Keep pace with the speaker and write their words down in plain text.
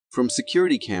From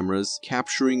security cameras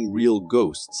capturing real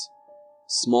ghosts,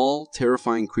 small,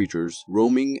 terrifying creatures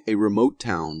roaming a remote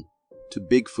town, to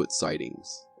Bigfoot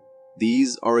sightings.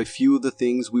 These are a few of the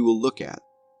things we will look at,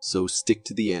 so stick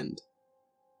to the end.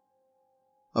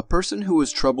 A person who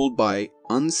was troubled by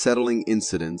unsettling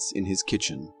incidents in his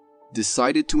kitchen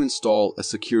decided to install a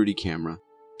security camera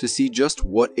to see just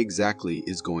what exactly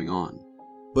is going on.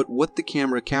 But what the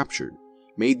camera captured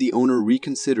made the owner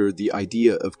reconsider the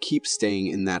idea of keep staying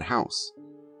in that house.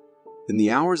 In the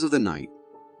hours of the night,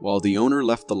 while the owner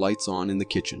left the lights on in the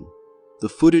kitchen, the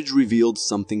footage revealed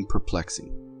something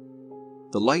perplexing.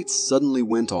 The lights suddenly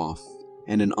went off,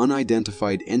 and an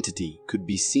unidentified entity could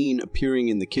be seen appearing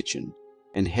in the kitchen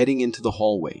and heading into the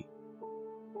hallway.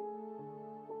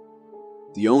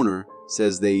 The owner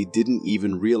says they didn't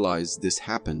even realize this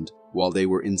happened while they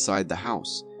were inside the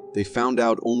house. They found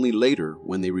out only later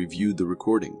when they reviewed the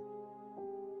recording,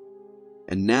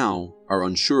 and now are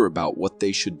unsure about what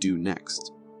they should do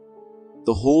next.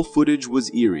 The whole footage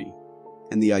was eerie,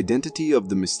 and the identity of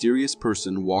the mysterious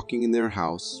person walking in their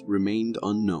house remained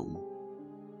unknown.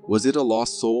 Was it a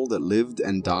lost soul that lived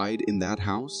and died in that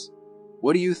house?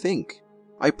 What do you think?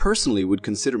 I personally would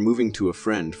consider moving to a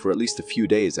friend for at least a few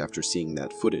days after seeing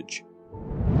that footage.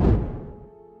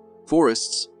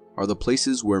 Forests are the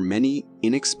places where many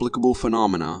inexplicable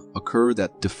phenomena occur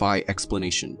that defy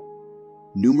explanation.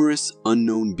 Numerous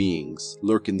unknown beings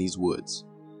lurk in these woods,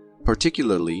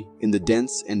 particularly in the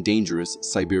dense and dangerous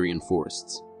Siberian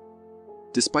forests.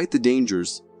 Despite the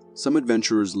dangers, some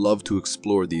adventurers love to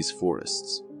explore these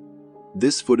forests.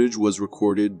 This footage was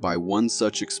recorded by one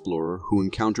such explorer who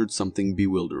encountered something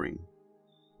bewildering.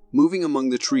 Moving among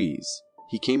the trees,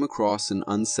 he came across an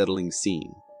unsettling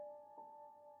scene.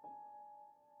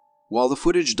 While the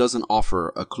footage doesn't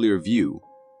offer a clear view,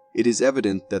 it is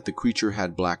evident that the creature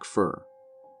had black fur.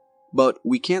 But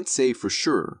we can't say for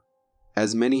sure,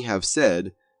 as many have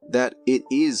said, that it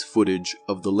is footage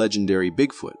of the legendary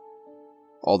Bigfoot,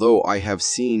 although I have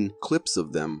seen clips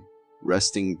of them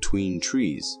resting between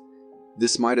trees.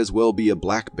 This might as well be a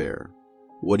black bear.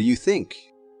 What do you think?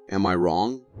 Am I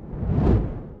wrong?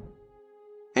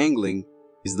 Angling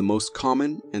is the most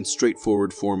common and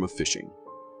straightforward form of fishing.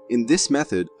 In this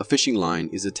method, a fishing line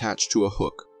is attached to a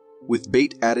hook, with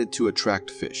bait added to attract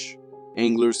fish.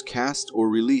 Anglers cast or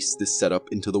release this setup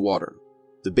into the water.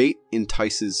 The bait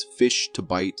entices fish to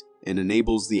bite and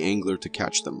enables the angler to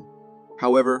catch them.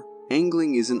 However,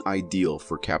 angling isn't ideal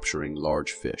for capturing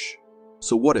large fish.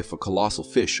 So what if a colossal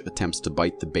fish attempts to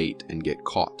bite the bait and get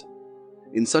caught?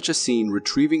 In such a scene,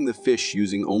 retrieving the fish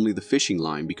using only the fishing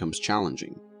line becomes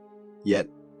challenging. Yet,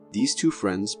 these two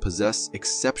friends possess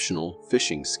exceptional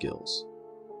fishing skills.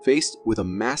 Faced with a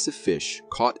massive fish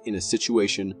caught in a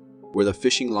situation where the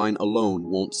fishing line alone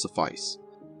won't suffice,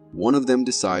 one of them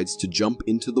decides to jump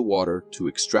into the water to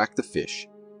extract the fish.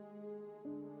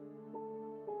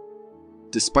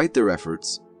 Despite their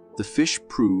efforts, the fish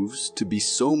proves to be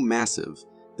so massive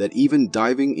that even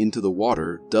diving into the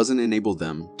water doesn't enable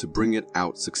them to bring it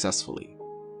out successfully.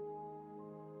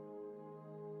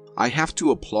 I have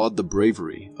to applaud the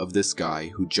bravery of this guy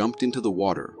who jumped into the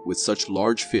water with such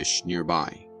large fish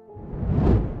nearby.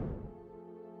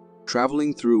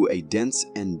 Traveling through a dense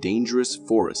and dangerous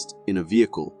forest in a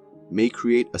vehicle may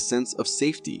create a sense of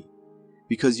safety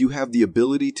because you have the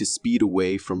ability to speed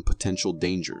away from potential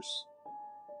dangers.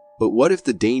 But what if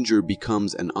the danger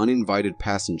becomes an uninvited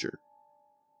passenger?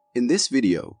 In this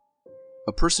video,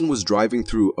 a person was driving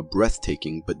through a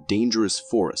breathtaking but dangerous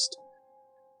forest.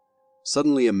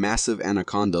 Suddenly, a massive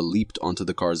anaconda leaped onto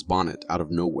the car's bonnet out of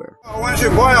nowhere.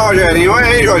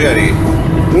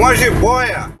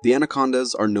 The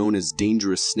anacondas are known as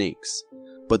dangerous snakes,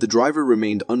 but the driver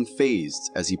remained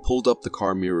unfazed as he pulled up the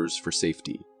car mirrors for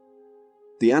safety.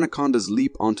 The anaconda's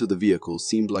leap onto the vehicle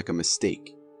seemed like a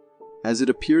mistake, as it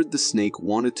appeared the snake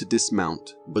wanted to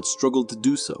dismount but struggled to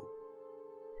do so.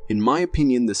 In my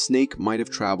opinion, the snake might have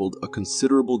traveled a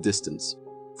considerable distance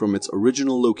from its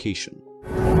original location.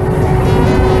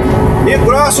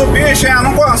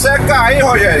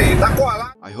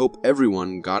 I hope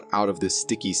everyone got out of this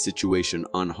sticky situation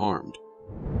unharmed.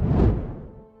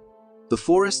 The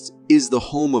forest is the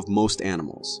home of most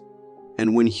animals,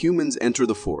 and when humans enter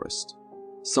the forest,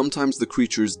 sometimes the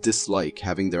creatures dislike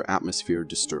having their atmosphere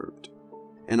disturbed.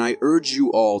 And I urge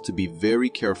you all to be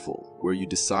very careful where you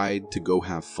decide to go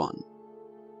have fun.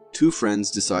 Two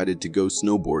friends decided to go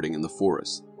snowboarding in the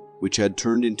forest, which had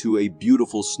turned into a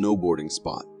beautiful snowboarding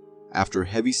spot after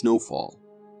heavy snowfall.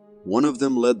 One of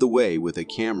them led the way with a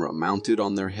camera mounted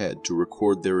on their head to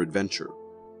record their adventure,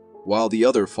 while the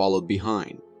other followed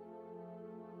behind.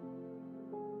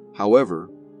 However,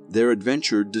 their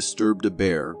adventure disturbed a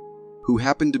bear who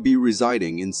happened to be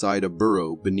residing inside a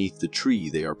burrow beneath the tree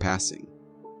they are passing.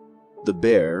 The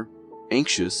bear,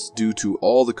 anxious due to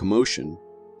all the commotion,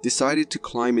 decided to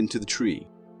climb into the tree,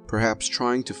 perhaps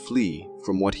trying to flee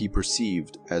from what he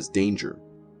perceived as danger.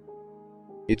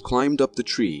 It climbed up the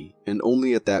tree, and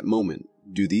only at that moment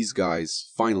do these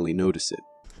guys finally notice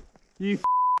it.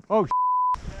 Oh,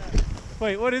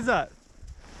 wait, what is that?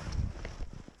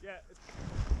 Yeah,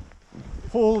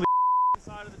 holy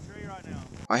side of the tree right now.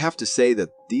 I have to say that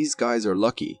these guys are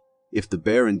lucky. If the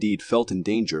bear indeed felt in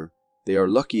danger, they are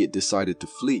lucky it decided to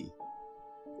flee.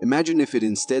 Imagine if it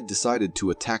instead decided to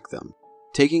attack them.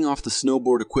 Taking off the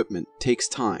snowboard equipment takes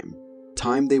time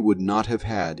they would not have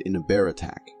had in a bear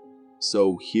attack.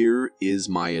 So here is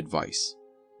my advice.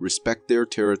 Respect their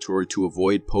territory to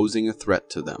avoid posing a threat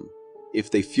to them.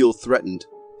 If they feel threatened,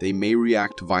 they may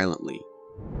react violently.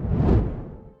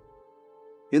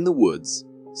 In the woods,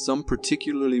 some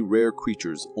particularly rare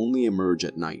creatures only emerge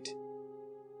at night.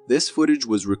 This footage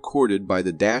was recorded by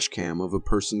the dash cam of a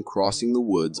person crossing the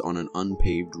woods on an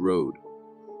unpaved road.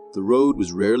 The road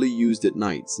was rarely used at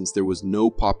night since there was no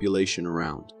population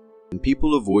around, and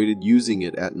people avoided using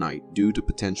it at night due to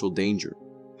potential danger.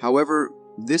 However,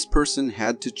 this person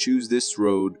had to choose this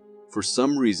road for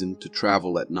some reason to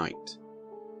travel at night.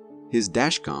 His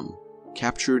dashcam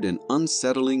captured an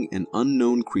unsettling and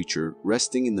unknown creature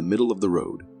resting in the middle of the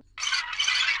road.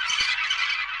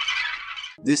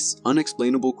 This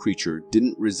unexplainable creature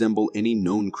didn't resemble any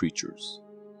known creatures.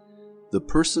 The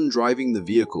person driving the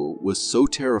vehicle was so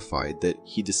terrified that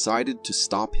he decided to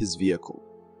stop his vehicle.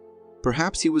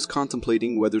 Perhaps he was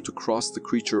contemplating whether to cross the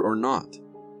creature or not.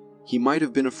 He might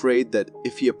have been afraid that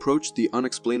if he approached the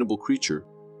unexplainable creature,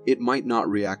 it might not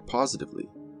react positively.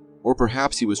 Or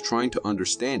perhaps he was trying to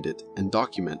understand it and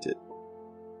document it.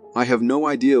 I have no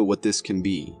idea what this can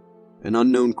be, an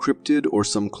unknown cryptid or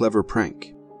some clever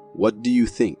prank. What do you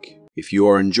think? If you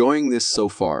are enjoying this so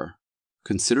far,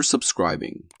 consider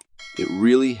subscribing. It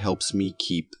really helps me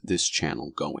keep this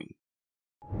channel going.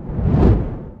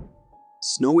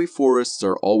 Snowy forests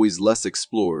are always less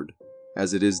explored,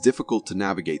 as it is difficult to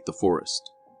navigate the forest.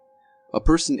 A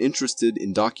person interested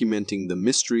in documenting the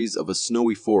mysteries of a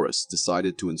snowy forest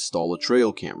decided to install a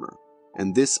trail camera,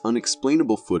 and this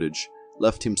unexplainable footage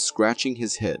left him scratching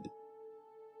his head.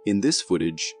 In this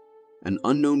footage, an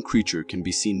unknown creature can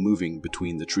be seen moving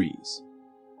between the trees.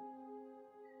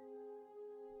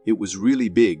 It was really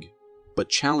big, but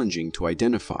challenging to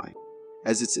identify,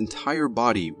 as its entire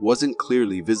body wasn't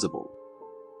clearly visible.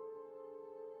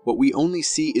 What we only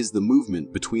see is the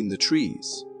movement between the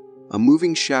trees. A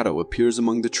moving shadow appears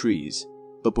among the trees,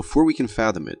 but before we can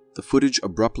fathom it, the footage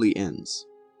abruptly ends.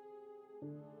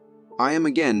 I am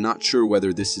again not sure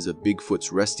whether this is a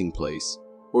Bigfoot's resting place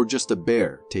or just a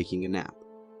bear taking a nap.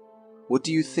 What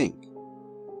do you think?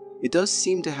 It does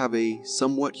seem to have a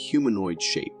somewhat humanoid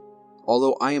shape,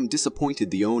 although I am disappointed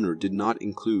the owner did not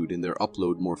include in their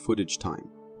upload more footage time.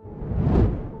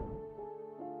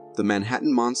 The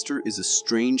Manhattan Monster is a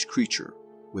strange creature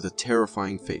with a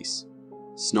terrifying face,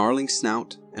 snarling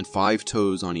snout, and 5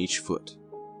 toes on each foot.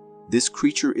 This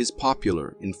creature is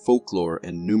popular in folklore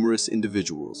and numerous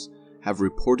individuals have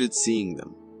reported seeing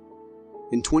them.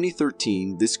 In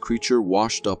 2013, this creature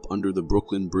washed up under the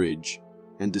Brooklyn Bridge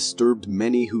and disturbed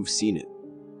many who've seen it.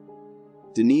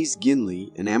 Denise Ginley,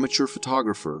 an amateur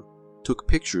photographer, took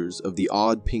pictures of the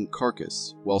odd pink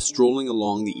carcass while strolling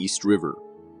along the East River.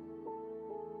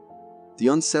 The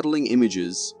unsettling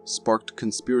images sparked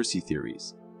conspiracy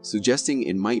theories, suggesting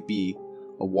it might be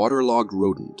a waterlogged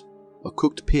rodent, a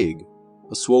cooked pig,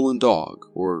 a swollen dog,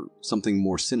 or something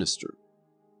more sinister.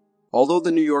 Although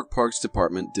the New York Parks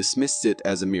Department dismissed it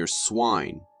as a mere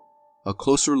swine, a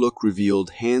closer look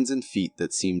revealed hands and feet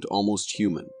that seemed almost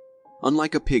human,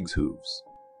 unlike a pig's hooves.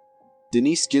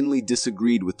 Denise Ginley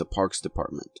disagreed with the Parks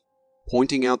Department,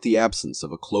 pointing out the absence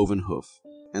of a cloven hoof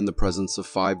and the presence of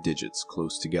 5 digits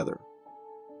close together.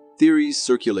 Theories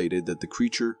circulated that the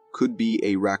creature could be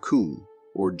a raccoon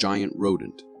or giant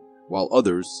rodent, while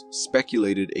others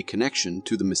speculated a connection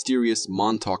to the mysterious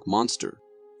Montauk Monster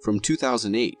from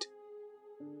 2008.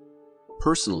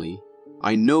 Personally,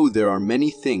 I know there are many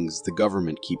things the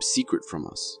government keeps secret from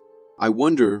us. I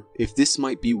wonder if this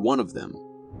might be one of them.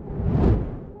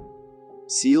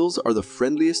 Seals are the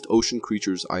friendliest ocean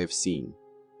creatures I have seen.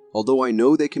 Although I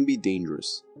know they can be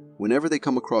dangerous, whenever they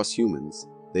come across humans,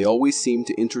 they always seem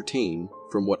to entertain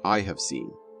from what I have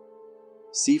seen.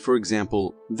 See, for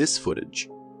example, this footage.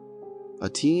 A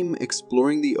team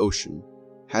exploring the ocean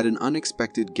had an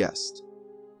unexpected guest.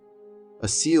 A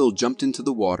seal jumped into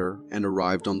the water and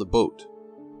arrived on the boat.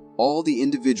 All the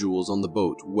individuals on the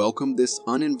boat welcomed this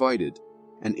uninvited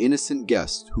and innocent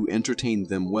guest who entertained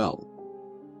them well.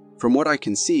 From what I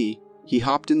can see, he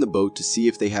hopped in the boat to see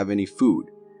if they have any food,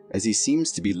 as he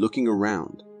seems to be looking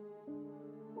around.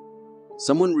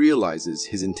 Someone realizes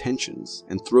his intentions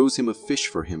and throws him a fish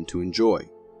for him to enjoy.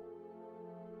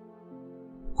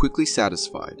 Quickly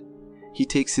satisfied, he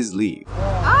takes his leave.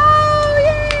 Oh,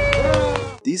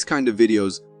 yay! These kind of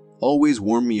videos always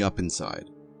warm me up inside.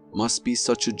 Must be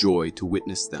such a joy to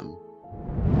witness them.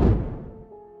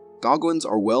 Goglins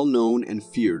are well known and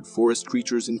feared forest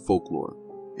creatures in folklore,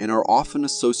 and are often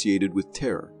associated with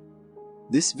terror.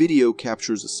 This video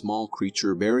captures a small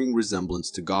creature bearing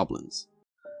resemblance to goblins.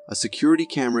 A security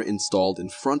camera installed in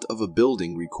front of a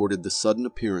building recorded the sudden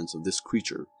appearance of this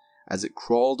creature as it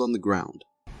crawled on the ground.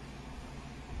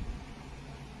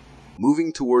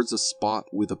 Moving towards a spot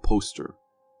with a poster,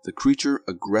 the creature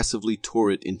aggressively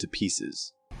tore it into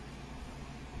pieces.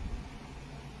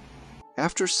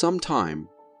 After some time,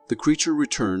 the creature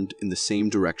returned in the same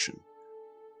direction,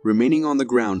 remaining on the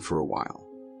ground for a while.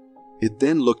 It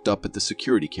then looked up at the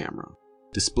security camera,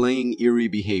 displaying eerie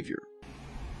behavior.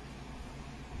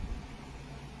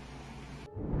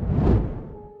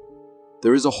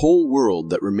 There is a whole world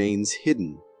that remains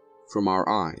hidden from our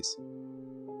eyes.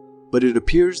 But it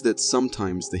appears that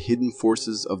sometimes the hidden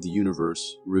forces of the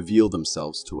universe reveal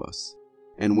themselves to us,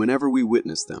 and whenever we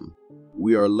witness them,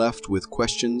 we are left with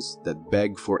questions that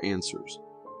beg for answers.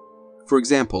 For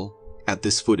example, at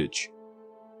this footage,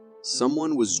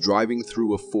 someone was driving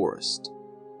through a forest,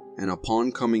 and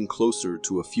upon coming closer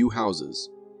to a few houses,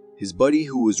 his buddy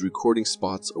who was recording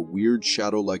spots a weird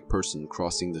shadow-like person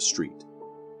crossing the street.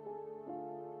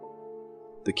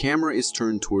 The camera is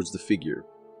turned towards the figure,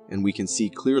 and we can see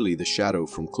clearly the shadow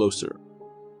from closer.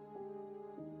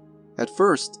 At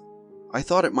first, I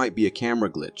thought it might be a camera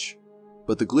glitch,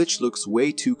 but the glitch looks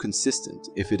way too consistent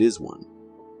if it is one.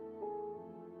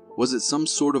 Was it some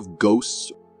sort of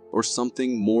ghost or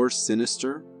something more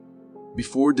sinister?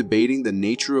 Before debating the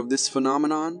nature of this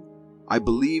phenomenon, I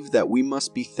believe that we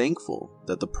must be thankful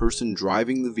that the person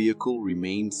driving the vehicle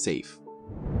remained safe.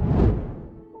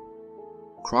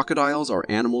 Crocodiles are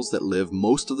animals that live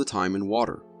most of the time in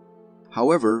water.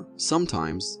 However,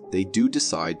 sometimes they do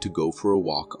decide to go for a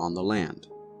walk on the land.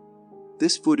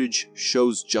 This footage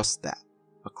shows just that,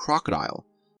 a crocodile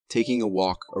taking a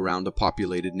walk around a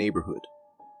populated neighborhood.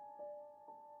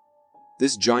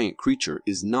 This giant creature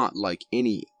is not like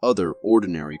any other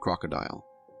ordinary crocodile.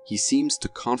 He seems to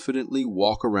confidently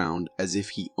walk around as if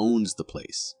he owns the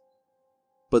place.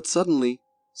 But suddenly,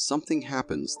 something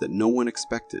happens that no one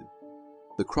expected.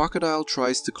 The crocodile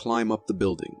tries to climb up the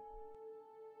building.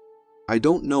 I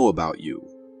don't know about you,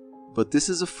 but this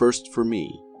is a first for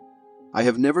me. I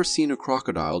have never seen a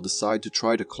crocodile decide to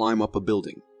try to climb up a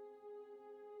building.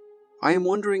 I am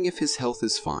wondering if his health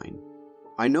is fine.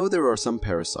 I know there are some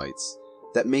parasites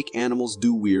that make animals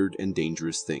do weird and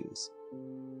dangerous things.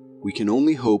 We can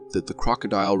only hope that the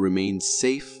crocodile remains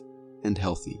safe and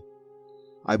healthy.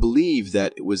 I believe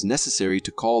that it was necessary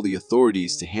to call the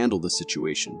authorities to handle the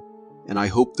situation, and I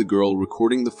hope the girl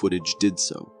recording the footage did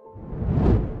so.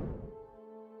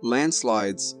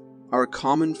 Landslides are a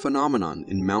common phenomenon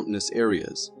in mountainous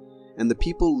areas, and the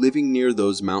people living near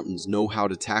those mountains know how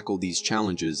to tackle these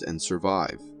challenges and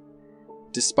survive.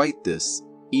 Despite this,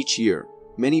 each year,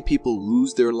 many people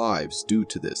lose their lives due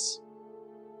to this.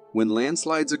 When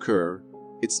landslides occur,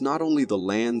 it's not only the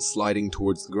land sliding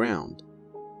towards the ground,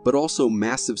 but also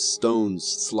massive stones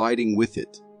sliding with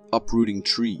it, uprooting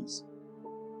trees.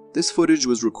 This footage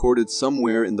was recorded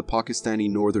somewhere in the Pakistani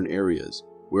northern areas,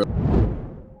 where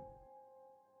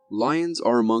lions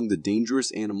are among the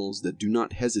dangerous animals that do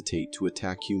not hesitate to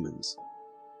attack humans.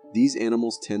 These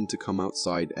animals tend to come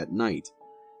outside at night,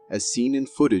 as seen in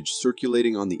footage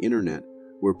circulating on the internet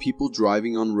where people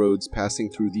driving on roads passing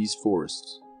through these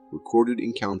forests recorded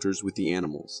encounters with the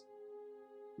animals.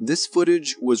 This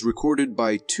footage was recorded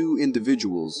by two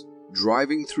individuals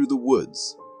driving through the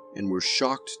woods and were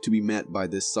shocked to be met by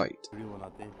this sight.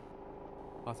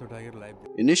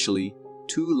 Initially,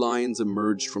 two lions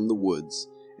emerged from the woods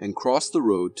and crossed the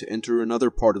road to enter another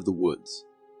part of the woods.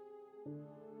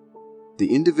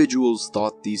 The individuals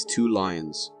thought these two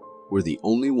lions were the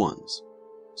only ones,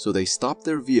 so they stopped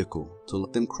their vehicle to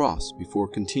let them cross before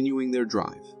continuing their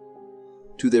drive.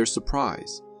 To their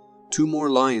surprise, two more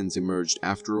lions emerged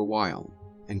after a while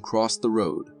and crossed the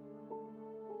road.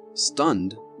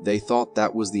 Stunned, they thought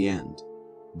that was the end,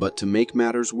 but to make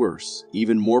matters worse,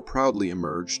 even more proudly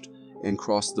emerged and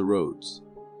crossed the roads.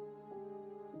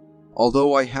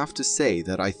 Although I have to say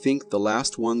that I think the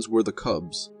last ones were the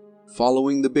cubs,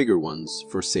 following the bigger ones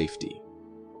for safety.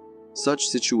 Such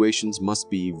situations must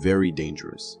be very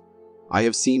dangerous. I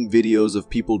have seen videos of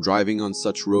people driving on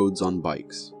such roads on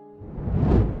bikes.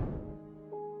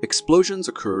 Explosions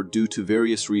occur due to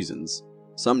various reasons,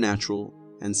 some natural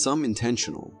and some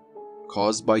intentional,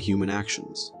 caused by human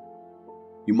actions.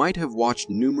 You might have watched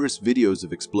numerous videos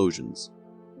of explosions,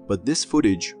 but this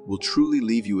footage will truly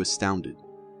leave you astounded.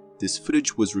 This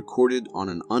footage was recorded on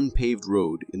an unpaved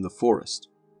road in the forest,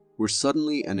 where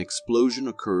suddenly an explosion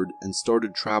occurred and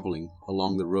started traveling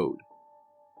along the road.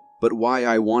 But why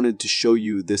I wanted to show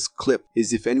you this clip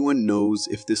is if anyone knows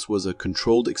if this was a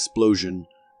controlled explosion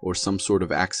or some sort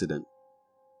of accident.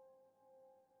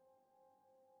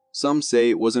 Some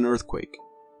say it was an earthquake,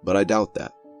 but I doubt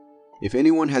that. If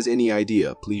anyone has any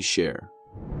idea, please share.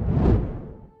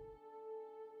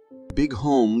 Big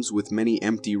homes with many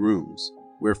empty rooms,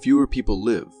 where fewer people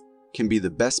live, can be the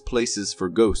best places for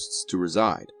ghosts to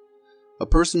reside. A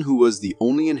person who was the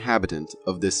only inhabitant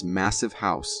of this massive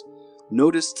house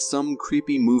noticed some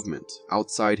creepy movement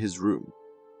outside his room.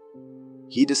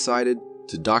 He decided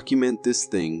to document this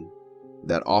thing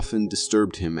that often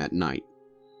disturbed him at night,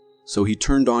 so he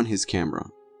turned on his camera.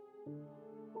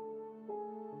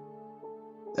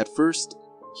 At first,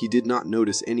 he did not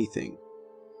notice anything,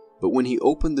 but when he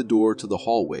opened the door to the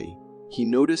hallway, he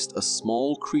noticed a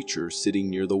small creature sitting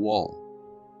near the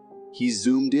wall. He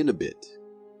zoomed in a bit,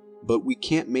 but we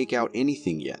can't make out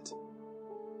anything yet.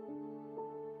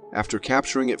 After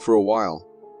capturing it for a while,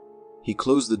 he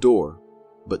closed the door,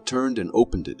 but turned and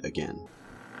opened it again.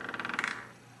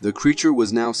 The creature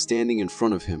was now standing in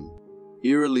front of him,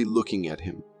 eerily looking at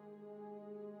him.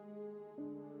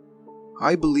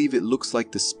 I believe it looks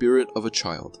like the spirit of a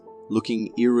child,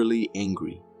 looking eerily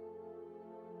angry.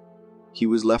 He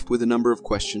was left with a number of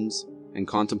questions and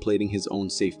contemplating his own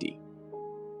safety.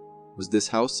 Was this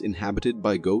house inhabited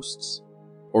by ghosts?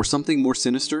 Or something more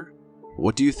sinister?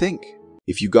 What do you think?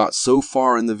 If you got so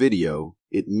far in the video,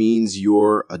 it means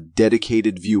you're a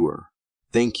dedicated viewer.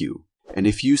 Thank you. And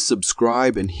if you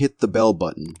subscribe and hit the bell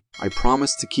button, I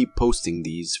promise to keep posting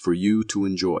these for you to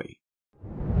enjoy.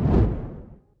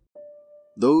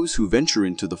 Those who venture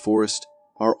into the forest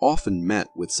are often met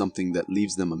with something that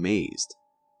leaves them amazed.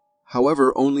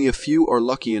 However, only a few are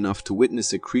lucky enough to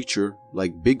witness a creature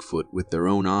like Bigfoot with their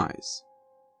own eyes.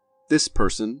 This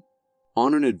person,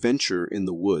 on an adventure in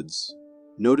the woods,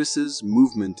 notices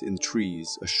movement in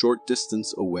trees a short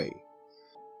distance away.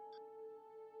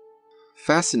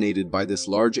 Fascinated by this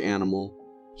large animal,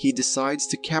 he decides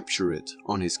to capture it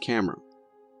on his camera.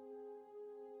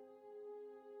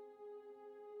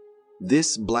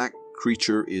 This black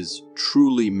creature is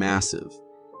truly massive,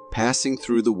 passing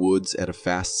through the woods at a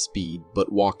fast speed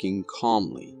but walking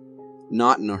calmly,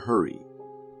 not in a hurry.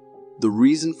 The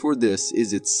reason for this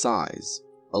is its size,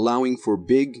 allowing for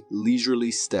big,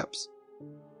 leisurely steps.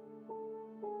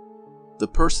 The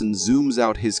person zooms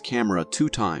out his camera 2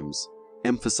 times,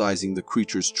 emphasizing the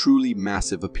creature's truly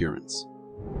massive appearance.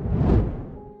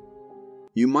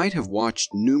 You might have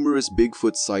watched numerous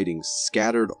Bigfoot sightings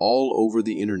scattered all over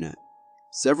the internet.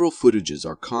 Several footages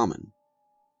are common.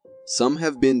 Some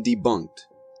have been debunked,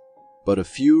 but a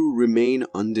few remain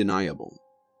undeniable.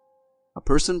 A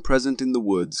person present in the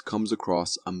woods comes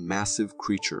across a massive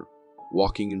creature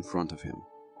walking in front of him.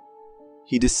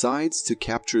 He decides to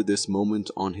capture this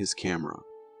moment on his camera.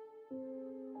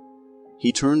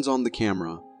 He turns on the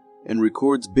camera and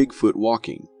records Bigfoot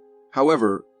walking.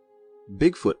 However,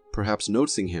 Bigfoot, perhaps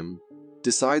noticing him,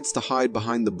 decides to hide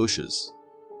behind the bushes.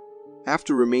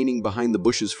 After remaining behind the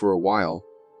bushes for a while,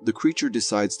 the creature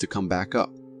decides to come back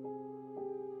up.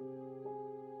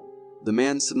 The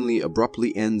man suddenly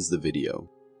abruptly ends the video,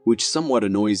 which somewhat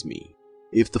annoys me.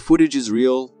 If the footage is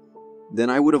real, then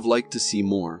I would have liked to see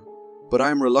more, but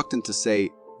I am reluctant to say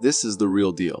this is the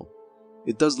real deal.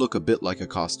 It does look a bit like a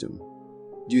costume.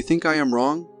 Do you think I am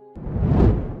wrong?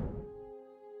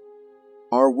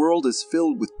 Our world is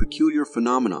filled with peculiar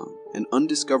phenomena and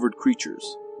undiscovered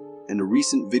creatures, and a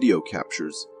recent video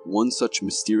captures one such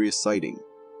mysterious sighting.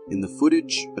 In the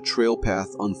footage, a trail path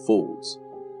unfolds,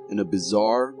 and a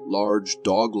bizarre, large,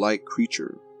 dog-like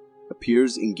creature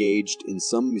appears engaged in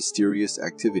some mysterious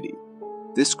activity.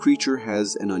 This creature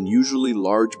has an unusually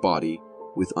large body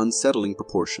with unsettling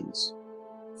proportions,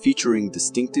 featuring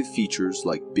distinctive features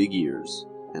like big ears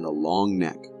and a long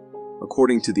neck.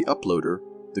 According to the uploader,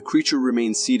 the creature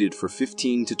remains seated for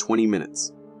 15 to 20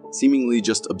 minutes, seemingly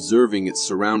just observing its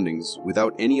surroundings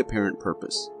without any apparent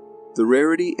purpose. The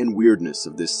rarity and weirdness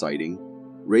of this sighting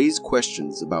raise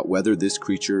questions about whether this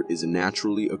creature is a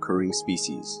naturally occurring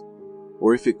species,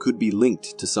 or if it could be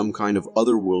linked to some kind of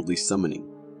otherworldly summoning.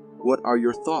 What are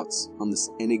your thoughts on this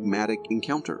enigmatic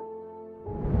encounter?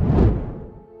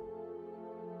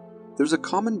 There's a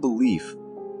common belief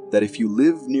that if you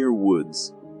live near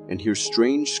woods and hear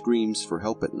strange screams for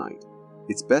help at night,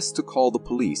 it's best to call the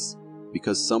police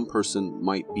because some person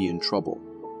might be in trouble.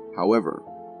 However,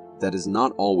 that is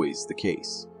not always the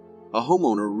case. A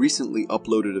homeowner recently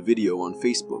uploaded a video on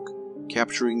Facebook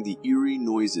capturing the eerie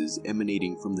noises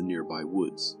emanating from the nearby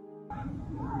woods.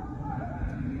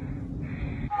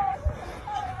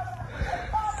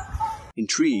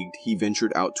 Intrigued, he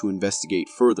ventured out to investigate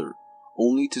further,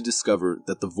 only to discover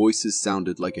that the voices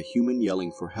sounded like a human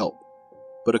yelling for help,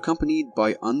 but accompanied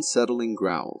by unsettling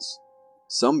growls.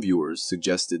 Some viewers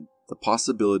suggested the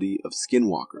possibility of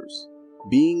skinwalkers,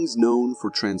 beings known for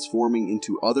transforming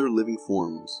into other living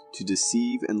forms to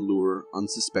deceive and lure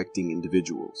unsuspecting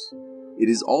individuals. It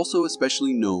is also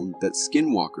especially known that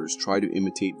skinwalkers try to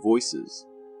imitate voices.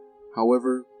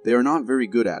 However, they are not very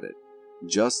good at it.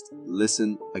 Just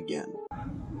listen again.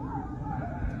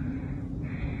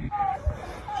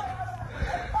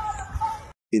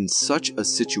 In such a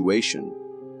situation,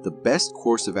 the best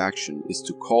course of action is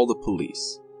to call the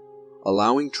police,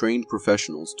 allowing trained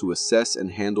professionals to assess and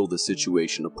handle the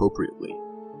situation appropriately.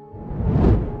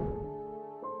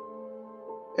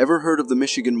 Ever heard of the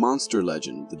Michigan monster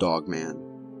legend, the Dog Man?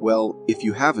 Well, if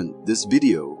you haven't, this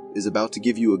video is about to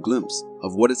give you a glimpse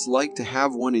of what it's like to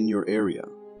have one in your area.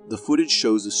 The footage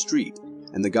shows a street,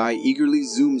 and the guy eagerly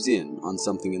zooms in on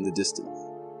something in the distance.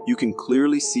 You can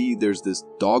clearly see there's this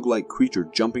dog-like creature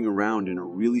jumping around in a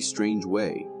really strange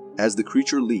way. As the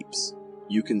creature leaps,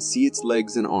 you can see its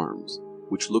legs and arms,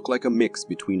 which look like a mix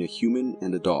between a human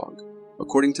and a dog.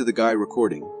 According to the guy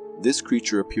recording, this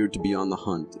creature appeared to be on the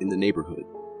hunt in the neighborhood,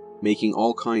 making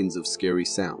all kinds of scary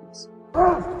sounds.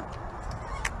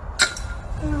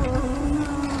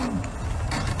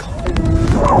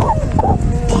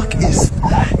 What is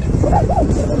that?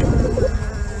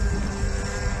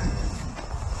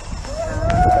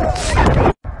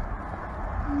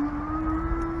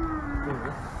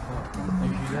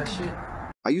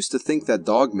 I used to think that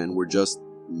dogmen were just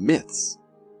myths,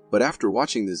 but after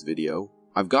watching this video,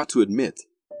 I've got to admit,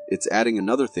 it's adding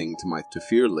another thing to my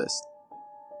to-fear list.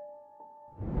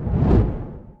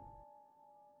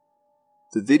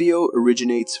 The video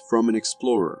originates from an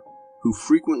explorer who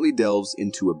frequently delves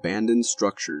into abandoned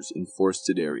structures in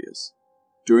forested areas.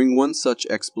 During one such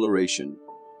exploration,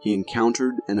 he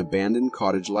encountered an abandoned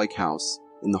cottage-like house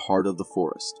in the heart of the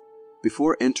forest.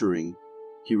 Before entering,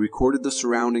 he recorded the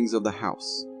surroundings of the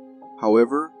house.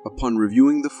 However, upon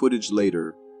reviewing the footage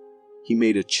later, he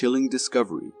made a chilling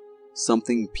discovery,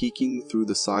 something peeking through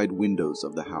the side windows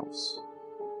of the house.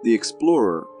 The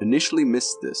explorer initially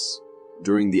missed this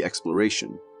during the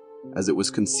exploration, as it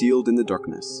was concealed in the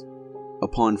darkness.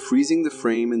 Upon freezing the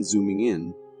frame and zooming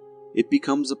in, it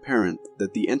becomes apparent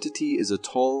that the entity is a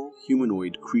tall,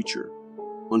 humanoid creature.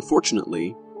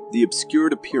 Unfortunately, the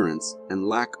obscured appearance and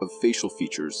lack of facial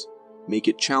features make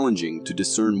it challenging to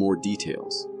discern more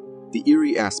details. The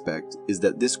eerie aspect is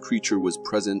that this creature was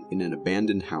present in an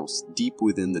abandoned house deep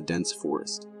within the dense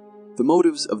forest. The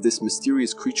motives of this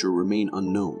mysterious creature remain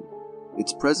unknown.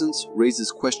 Its presence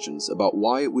raises questions about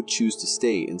why it would choose to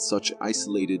stay in such an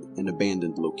isolated and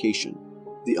abandoned location.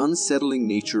 The unsettling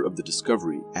nature of the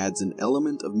discovery adds an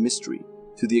element of mystery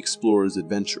to the explorer's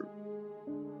adventure.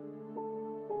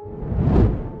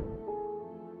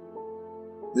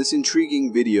 This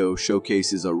intriguing video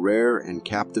showcases a rare and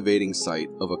captivating sight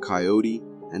of a coyote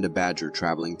and a badger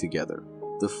traveling together.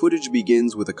 The footage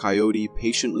begins with a coyote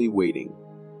patiently waiting,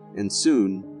 and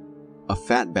soon, a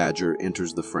fat badger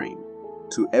enters the frame.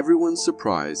 To everyone's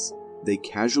surprise, they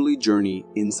casually journey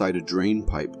inside a drain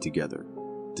pipe together,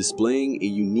 displaying a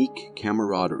unique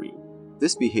camaraderie.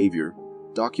 This behavior,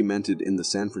 documented in the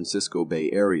San Francisco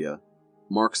Bay Area,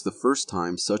 marks the first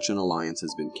time such an alliance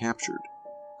has been captured.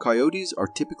 Coyotes are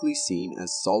typically seen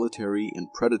as solitary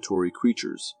and predatory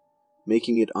creatures,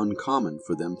 making it uncommon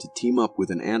for them to team up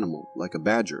with an animal like a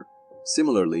badger.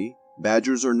 Similarly,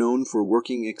 badgers are known for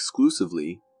working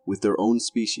exclusively with their own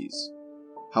species.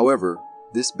 However,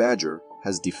 this badger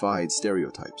has defied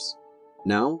stereotypes.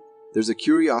 Now, there's a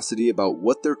curiosity about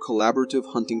what their collaborative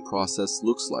hunting process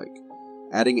looks like,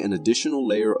 adding an additional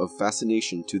layer of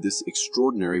fascination to this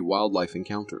extraordinary wildlife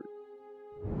encounter.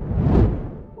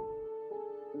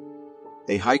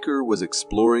 A hiker was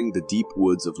exploring the deep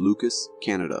woods of Lucas,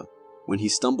 Canada, when he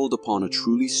stumbled upon a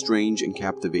truly strange and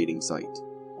captivating sight.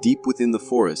 Deep within the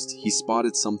forest, he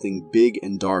spotted something big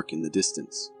and dark in the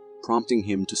distance, prompting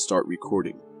him to start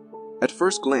recording. At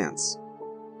first glance,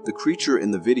 the creature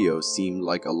in the video seemed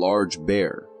like a large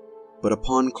bear, but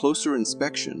upon closer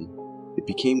inspection, it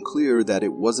became clear that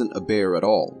it wasn't a bear at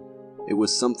all. It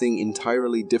was something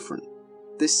entirely different.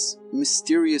 this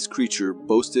mysterious creature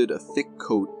boasted a thick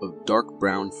coat of dark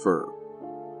brown fur,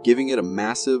 giving it a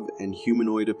massive and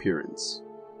humanoid appearance.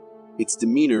 Its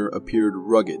demeanor appeared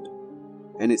rugged,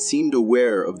 and it seemed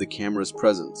aware of the camera's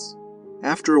presence.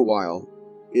 After a while,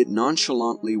 it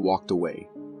nonchalantly walked away.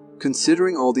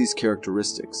 Considering all these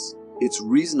characteristics, it's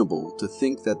reasonable to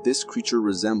think that this creature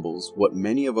resembles what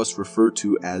many of us refer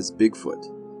to as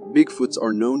Bigfoot. Bigfoots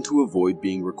are known to avoid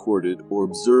being recorded or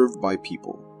observed by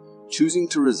people, choosing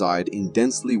to reside in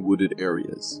densely wooded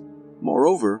areas.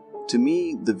 Moreover, to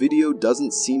me, the video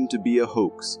doesn't seem to be a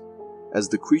hoax, as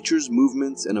the creature's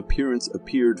movements and appearance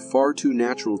appeared far too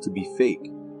natural to be fake.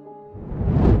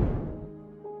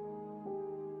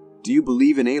 Do you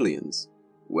believe in aliens?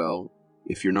 Well,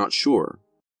 if you're not sure,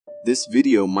 this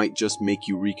video might just make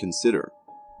you reconsider.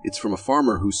 It's from a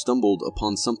farmer who stumbled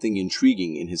upon something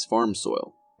intriguing in his farm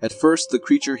soil. At first, the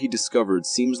creature he discovered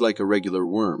seems like a regular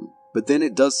worm, but then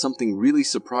it does something really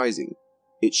surprising.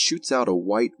 It shoots out a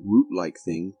white root-like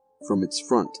thing from its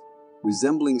front,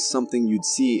 resembling something you'd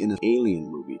see in an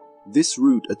alien movie. This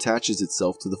root attaches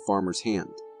itself to the farmer's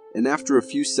hand, and after a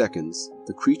few seconds,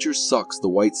 the creature sucks the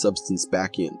white substance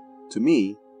back in. To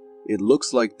me, it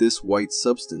looks like this white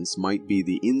substance might be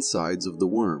the insides of the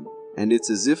worm, and it's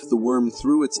as if the worm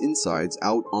threw its insides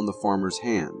out on the farmer's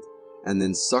hand, and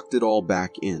then sucked it all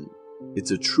back in.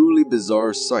 It's a truly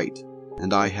bizarre sight,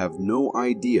 and I have no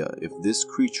idea if this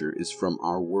creature is from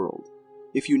our world.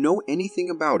 If you know anything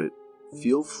about it,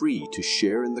 feel free to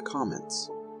share in the comments.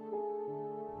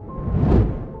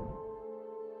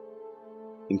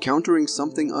 Encountering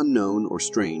something unknown or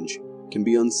strange can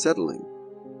be unsettling,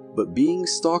 but being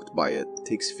stalked by it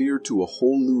takes fear to a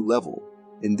whole new level.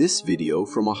 In this video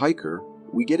from a hiker,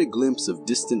 we get a glimpse of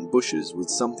distant bushes with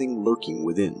something lurking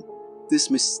within. This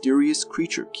mysterious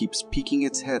creature keeps peeking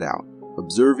its head out,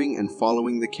 observing and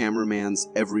following the cameraman's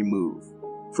every move.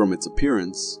 From its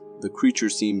appearance, the creature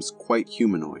seems quite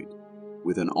humanoid,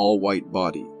 with an all-white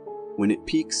body. When it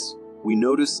peeks, we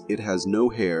notice it has no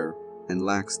hair and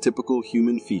lacks typical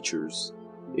human features,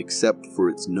 except for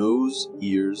its nose,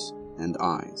 ears, and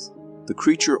eyes. The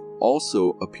creature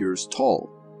also appears tall,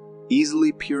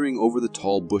 easily peering over the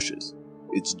tall bushes.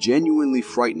 It's genuinely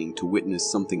frightening to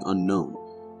witness something unknown,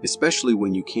 especially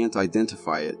when you can't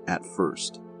identify it at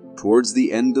first. Towards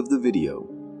the end of the video,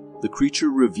 the creature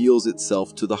reveals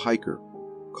itself to the hiker,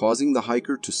 causing the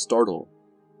hiker to startle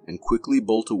and quickly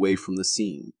bolt away from the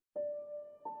scene.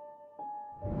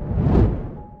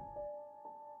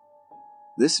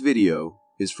 This video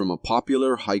is from a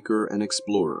popular hiker and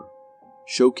explorer,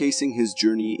 showcasing his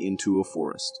journey into a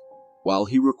forest. While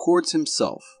he records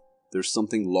himself, there's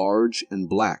something large and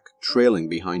black trailing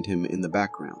behind him in the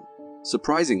background.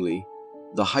 Surprisingly,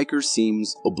 the hiker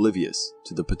seems oblivious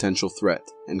to the potential threat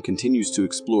and continues to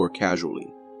explore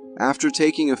casually. After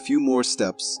taking a few more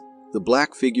steps, the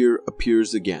black figure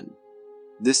appears again,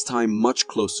 this time much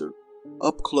closer.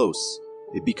 Up close,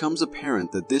 it becomes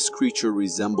apparent that this creature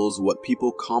resembles what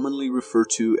people commonly refer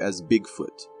to as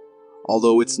Bigfoot.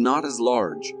 Although it's not as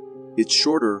large, it's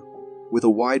shorter, with a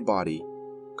wide body,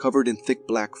 covered in thick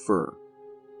black fur,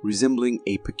 resembling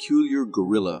a peculiar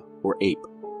gorilla or ape.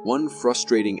 One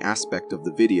frustrating aspect of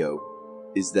the video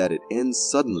is that it ends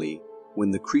suddenly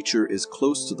when the creature is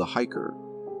close to the hiker,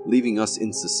 leaving us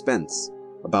in suspense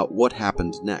about what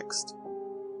happened next.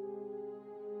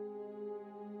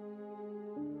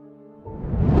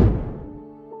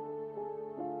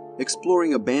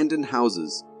 Exploring abandoned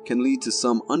houses can lead to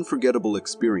some unforgettable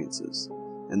experiences,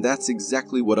 and that's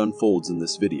exactly what unfolds in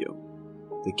this video.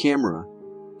 The camera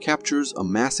captures a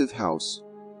massive house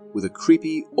with a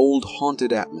creepy, old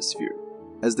haunted atmosphere.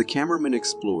 As the cameraman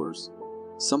explores,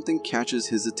 something catches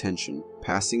his attention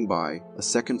passing by a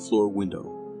second-floor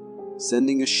window,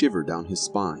 sending a shiver down his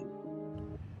spine.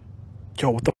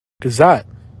 Yo, what the f is that?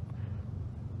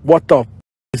 What the f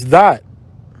is that?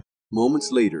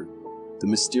 Moments later, the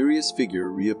mysterious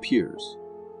figure reappears.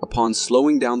 Upon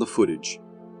slowing down the footage,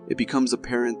 it becomes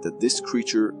apparent that this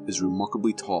creature is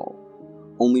remarkably tall,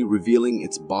 only revealing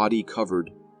its body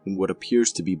covered in what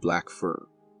appears to be black fur.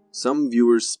 Some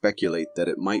viewers speculate that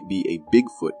it might be a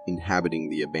Bigfoot inhabiting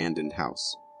the abandoned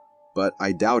house, but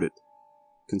I doubt it,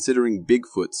 considering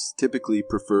Bigfoots typically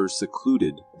prefer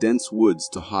secluded, dense woods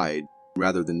to hide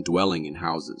rather than dwelling in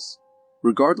houses.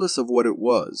 Regardless of what it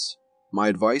was, my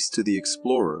advice to the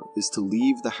explorer is to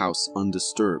leave the house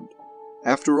undisturbed.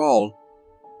 After all,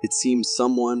 it seems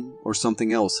someone or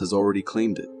something else has already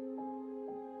claimed it.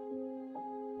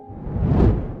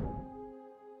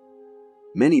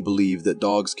 Many believe that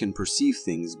dogs can perceive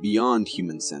things beyond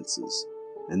human senses,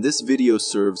 and this video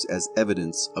serves as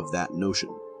evidence of that notion.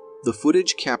 The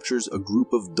footage captures a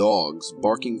group of dogs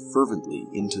barking fervently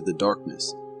into the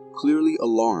darkness, clearly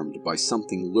alarmed by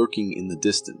something lurking in the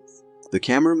distance. The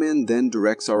cameraman then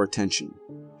directs our attention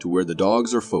to where the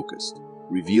dogs are focused,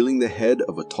 revealing the head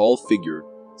of a tall figure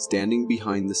standing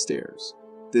behind the stairs.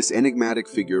 This enigmatic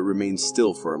figure remains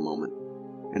still for a moment,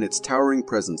 and its towering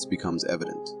presence becomes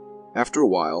evident. After a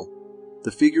while,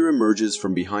 the figure emerges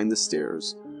from behind the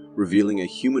stairs, revealing a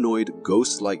humanoid,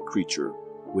 ghost-like creature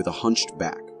with a hunched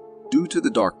back. Due to the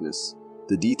darkness,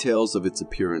 the details of its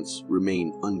appearance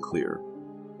remain unclear,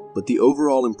 but the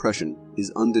overall impression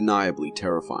is undeniably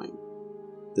terrifying.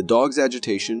 The dog's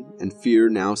agitation and fear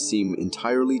now seem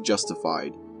entirely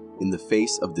justified in the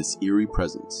face of this eerie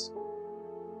presence.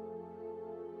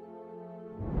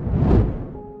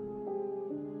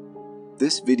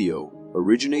 This video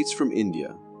originates from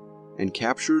India and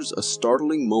captures a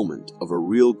startling moment of a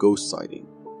real ghost sighting,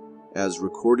 as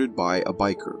recorded by a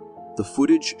biker. The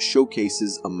footage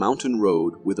showcases a mountain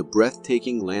road with a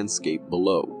breathtaking landscape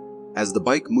below. As the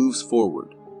bike moves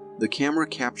forward, the camera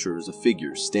captures a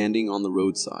figure standing on the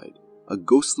roadside, a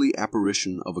ghostly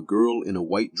apparition of a girl in a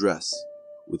white dress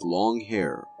with long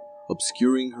hair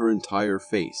obscuring her entire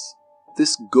face.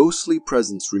 This ghostly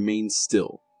presence remains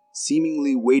still,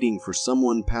 seemingly waiting for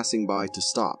someone passing by to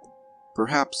stop,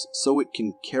 perhaps so it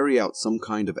can carry out some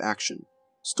kind of action.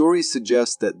 Stories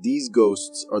suggest that these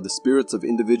ghosts are the spirits of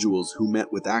individuals who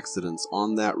met with accidents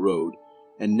on that road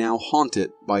and now haunt it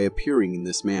by appearing in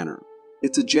this manner.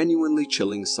 It's a genuinely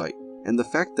chilling sight, and the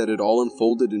fact that it all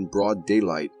unfolded in broad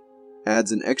daylight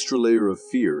adds an extra layer of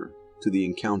fear to the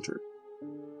encounter.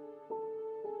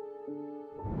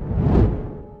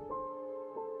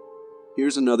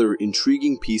 Here's another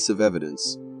intriguing piece of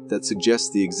evidence that suggests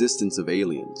the existence of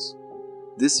aliens.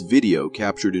 This video,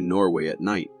 captured in Norway at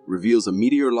night, reveals a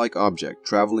meteor-like object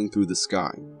traveling through the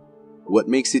sky. What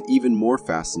makes it even more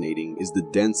fascinating is the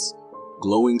dense,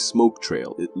 glowing smoke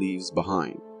trail it leaves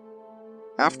behind.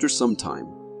 After some time,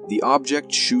 the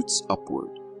object shoots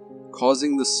upward,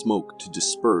 causing the smoke to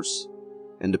disperse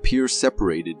and appear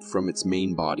separated from its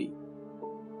main body.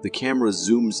 The camera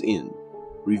zooms in,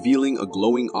 revealing a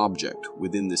glowing object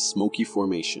within this smoky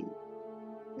formation.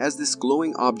 As this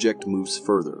glowing object moves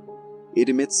further, it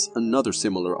emits another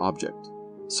similar object,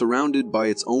 surrounded by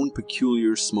its own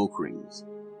peculiar smoke rings.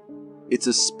 It's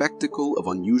a spectacle of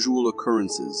unusual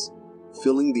occurrences,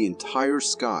 filling the entire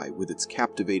sky with its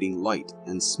captivating light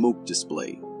and smoke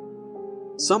display.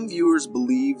 Some viewers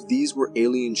believe these were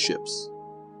alien ships,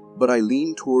 but I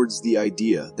lean towards the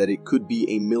idea that it could be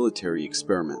a military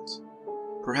experiment,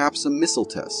 perhaps a missile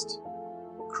test,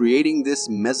 creating this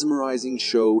mesmerizing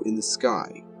show in the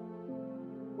sky.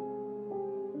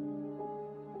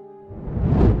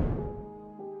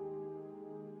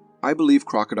 I believe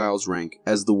crocodiles rank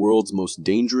as the world's most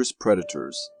dangerous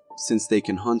predators, since they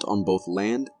can hunt on both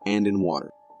land and in water.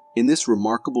 In this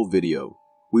remarkable video,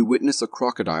 we witness a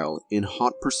crocodile in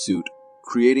hot pursuit,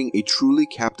 creating a truly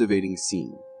captivating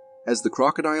scene. As the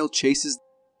crocodile chases,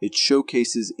 it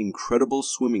showcases incredible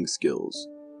swimming skills,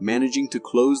 managing to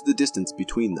close the distance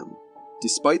between them.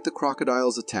 Despite the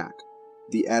crocodile's attack,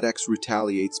 the addax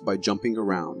retaliates by jumping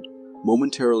around,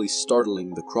 momentarily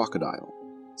startling the crocodile.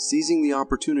 Seizing the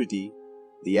opportunity,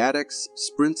 the addax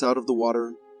sprints out of the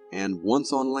water and,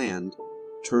 once on land,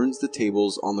 turns the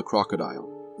tables on the crocodile.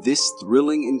 This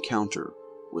thrilling encounter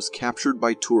was captured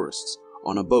by tourists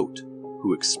on a boat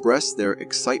who expressed their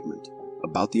excitement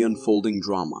about the unfolding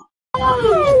drama.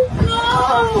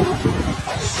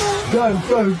 Go,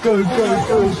 go, go,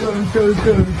 go, go, go,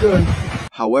 go, go.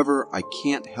 However, I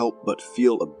can't help but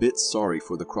feel a bit sorry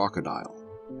for the crocodile,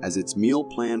 as its meal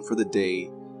plan for the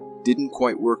day didn't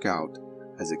quite work out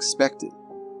as expected.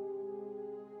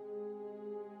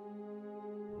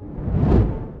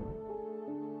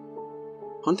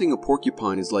 Hunting a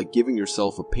porcupine is like giving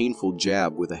yourself a painful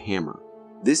jab with a hammer.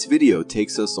 This video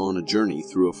takes us on a journey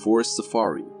through a forest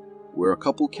safari, where a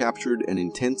couple captured an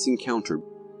intense encounter.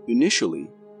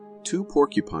 Initially, two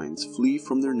porcupines flee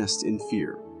from their nest in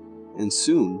fear, and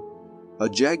soon, a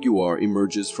jaguar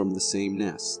emerges from the same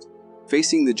nest.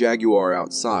 Facing the jaguar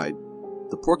outside,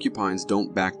 the porcupines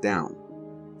don't back down.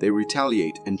 They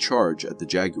retaliate and charge at the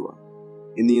jaguar.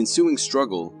 In the ensuing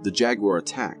struggle, the jaguar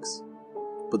attacks,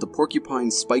 but the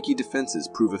porcupine's spiky defenses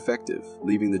prove effective,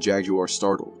 leaving the jaguar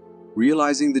startled.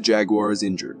 Realizing the jaguar is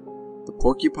injured, the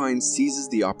porcupine seizes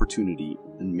the opportunity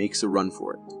and makes a run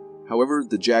for it. However,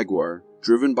 the jaguar,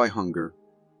 driven by hunger,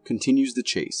 continues the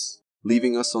chase,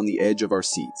 leaving us on the edge of our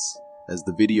seats as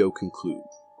the video concludes.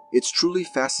 It's truly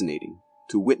fascinating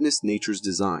to witness nature's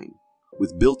design,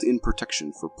 with built-in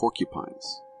protection for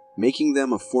porcupines, making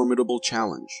them a formidable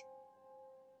challenge.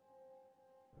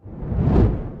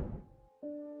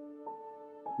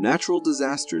 Natural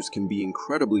disasters can be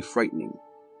incredibly frightening,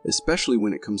 especially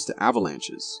when it comes to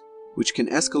avalanches, which can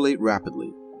escalate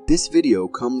rapidly. This video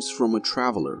comes from a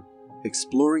traveler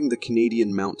exploring the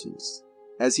Canadian mountains.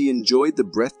 As he enjoyed the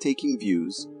breathtaking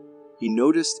views, he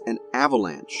noticed an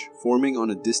avalanche forming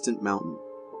on a distant mountain.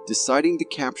 Deciding to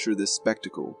capture this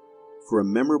spectacle for a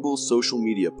memorable social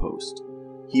media post,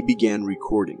 he began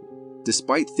recording.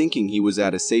 Despite thinking he was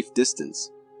at a safe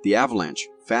distance, the avalanche,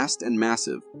 fast and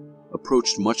massive,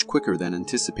 approached much quicker than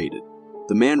anticipated.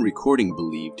 The man recording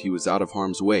believed he was out of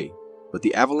harm's way, but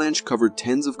the avalanche covered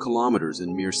tens of kilometers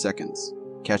in mere seconds,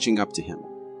 catching up to him.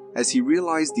 As he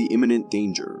realized the imminent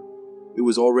danger, it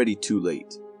was already too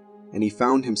late, and he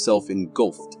found himself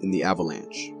engulfed in the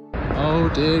avalanche. Oh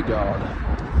dear God.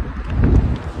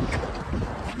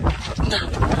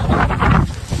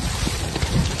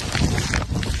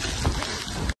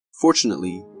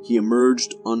 Fortunately, he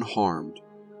emerged unharmed,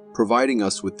 providing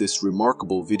us with this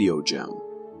remarkable video gem.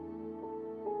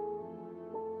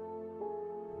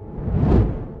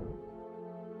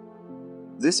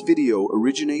 This video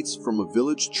originates from a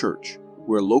village church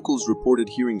where locals reported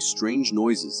hearing strange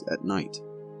noises at night.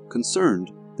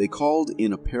 Concerned, they called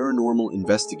in a paranormal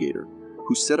investigator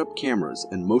who set up cameras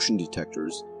and motion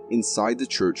detectors inside the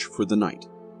church for the night.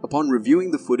 Upon reviewing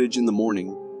the footage in the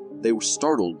morning, they were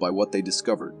startled by what they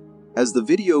discovered. As the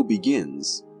video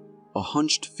begins, a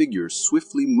hunched figure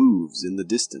swiftly moves in the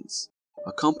distance,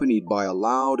 accompanied by a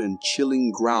loud and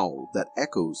chilling growl that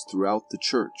echoes throughout the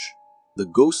church. The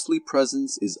ghostly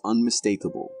presence is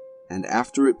unmistakable, and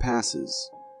after it passes,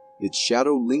 its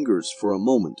shadow lingers for a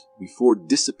moment before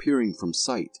disappearing from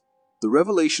sight. The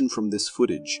revelation from this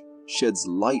footage sheds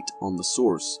light on the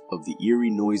source of the eerie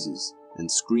noises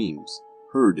and screams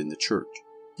heard in the church.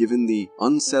 Given the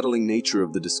unsettling nature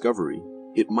of the discovery,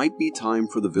 it might be time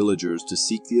for the villagers to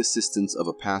seek the assistance of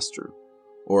a pastor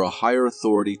or a higher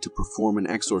authority to perform an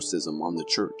exorcism on the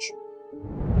church.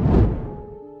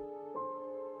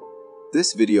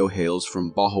 This video hails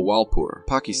from Bahawalpur,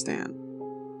 Pakistan,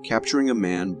 capturing a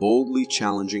man boldly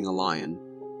challenging a lion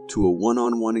to a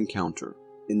one-on-one encounter.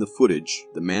 In the footage,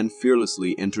 the man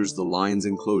fearlessly enters the lion's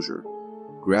enclosure,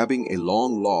 grabbing a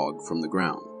long log from the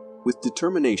ground. With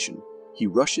determination, he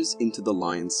rushes into the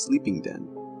lion's sleeping den,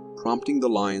 prompting the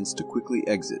lions to quickly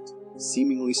exit,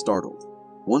 seemingly startled.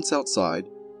 Once outside,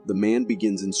 the man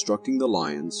begins instructing the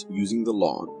lions using the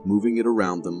log, moving it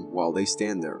around them while they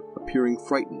stand there, appearing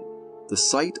frightened. The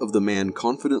sight of the man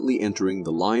confidently entering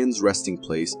the lion's resting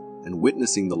place and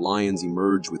witnessing the lions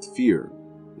emerge with fear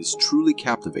is truly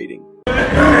captivating.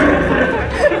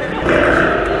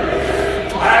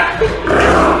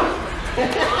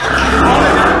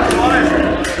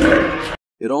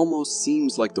 It almost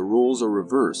seems like the roles are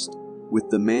reversed, with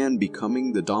the man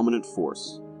becoming the dominant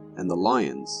force, and the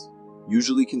lions,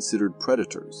 usually considered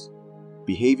predators,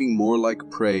 behaving more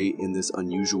like prey in this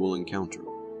unusual encounter.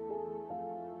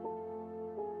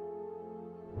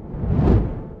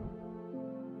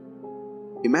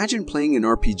 Imagine playing an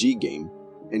RPG game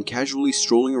and casually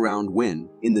strolling around when,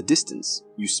 in the distance,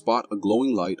 you spot a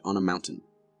glowing light on a mountain,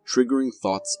 triggering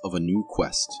thoughts of a new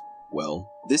quest.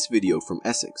 Well, this video from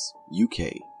Essex,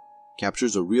 UK,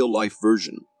 captures a real-life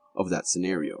version of that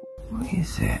scenario. What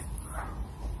is it?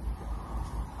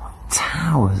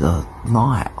 Towers of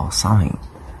light or something?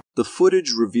 The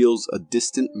footage reveals a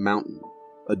distant mountain,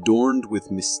 adorned with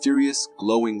mysterious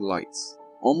glowing lights,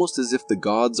 almost as if the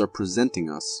gods are presenting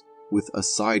us with a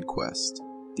side quest.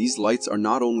 These lights are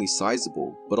not only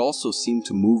sizable, but also seem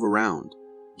to move around,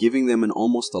 giving them an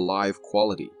almost alive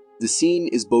quality. The scene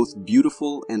is both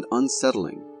beautiful and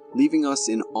unsettling, leaving us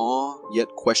in awe yet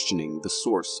questioning the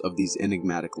source of these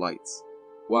enigmatic lights.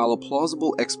 While a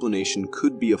plausible explanation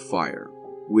could be a fire,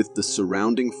 with the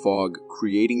surrounding fog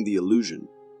creating the illusion,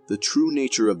 the true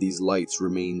nature of these lights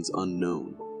remains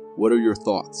unknown. What are your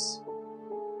thoughts?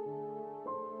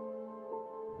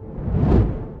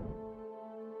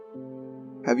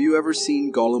 Have you ever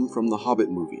seen Gollum from the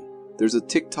Hobbit movie? There's a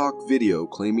TikTok video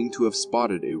claiming to have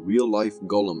spotted a real-life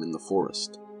golem in the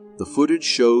forest. The footage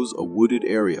shows a wooded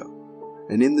area,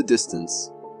 and in the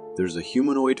distance, there's a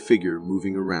humanoid figure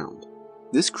moving around.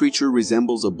 This creature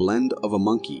resembles a blend of a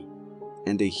monkey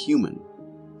and a human,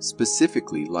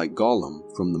 specifically like Gollum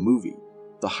from the movie.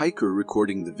 The hiker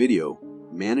recording the video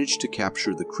managed to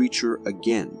capture the creature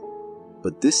again,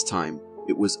 but this time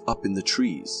it was up in the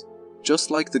trees.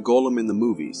 Just like the golem in the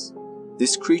movies,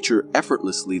 this creature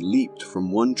effortlessly leaped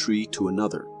from one tree to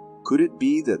another. Could it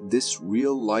be that this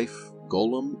real-life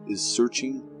golem is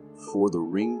searching for the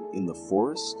ring in the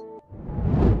forest?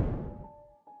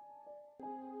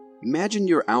 Imagine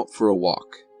you're out for a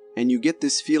walk, and you get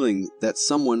this feeling that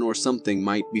someone or something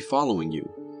might be following you.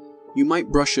 You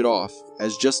might brush it off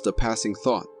as just a passing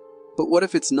thought. But what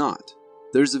if it's not?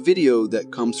 There's a video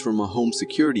that comes from a home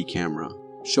security camera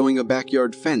showing a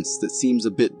backyard fence that seems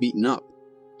a bit beaten up.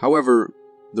 However,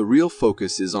 the real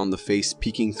focus is on the face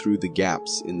peeking through the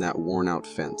gaps in that worn-out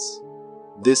fence.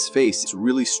 This face is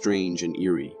really strange and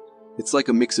eerie. It's like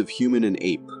a mix of human and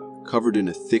ape, covered in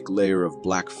a thick layer of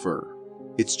black fur.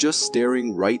 It's just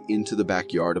staring right into the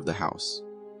backyard of the house.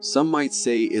 Some might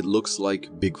say it looks like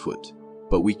Bigfoot,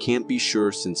 but we can't be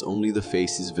sure since only the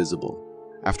face is visible.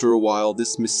 After a while,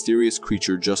 this mysterious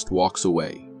creature just walks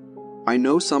away. I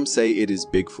know some say it is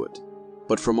Bigfoot,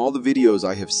 but from all the videos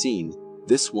I have seen,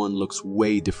 this one looks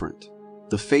way different.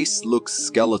 The face looks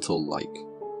skeletal-like,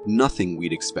 nothing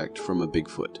we'd expect from a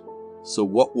Bigfoot. So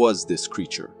what was this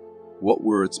creature? What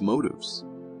were its motives?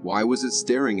 Why was it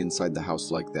staring inside the house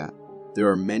like that? There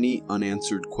are many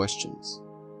unanswered questions.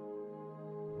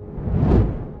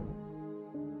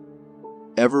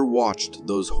 Ever watched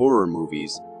those horror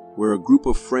movies where a group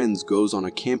of friends goes on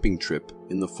a camping trip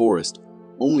in the forest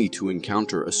only to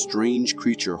encounter a strange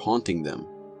creature haunting them?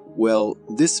 Well,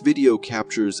 this video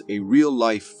captures a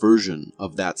real-life version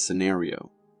of that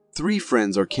scenario. 3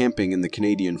 friends are camping in the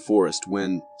Canadian forest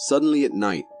when, suddenly at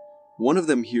night, one of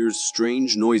them hears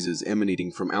strange noises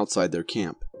emanating from outside their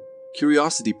camp.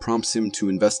 Curiosity prompts him to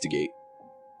investigate,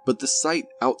 but the sight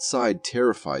outside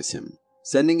terrifies him,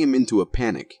 sending him into a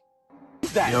panic.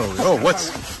 Yo,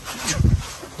 what's...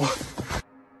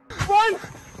 Run!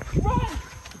 Run!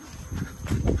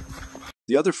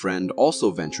 The other friend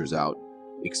also ventures out,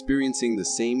 experiencing the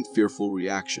same fearful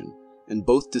reaction, and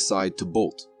both decide to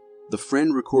bolt. The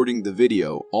friend recording the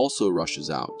video also rushes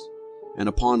out, and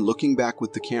upon looking back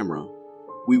with the camera,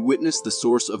 we witness the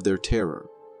source of their terror.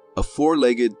 A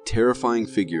 4-legged, terrifying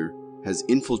figure has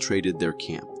infiltrated their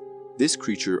camp. This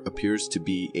creature appears to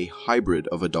be a hybrid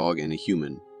of a dog and a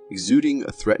human, exuding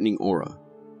a threatening aura.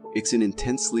 It's an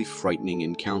intensely frightening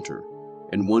encounter,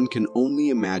 and one can only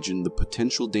imagine the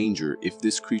potential danger if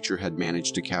this creature had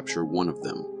managed to capture one of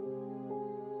them.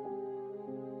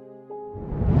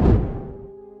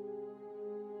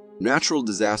 Natural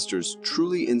disasters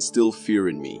truly instill fear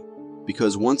in me,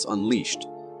 because once unleashed,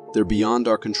 they're beyond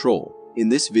our control. In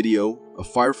this video, a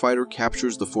firefighter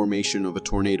captures the formation of a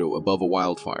tornado above a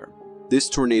wildfire. This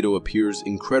tornado appears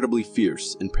incredibly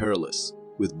fierce and perilous,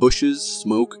 with bushes,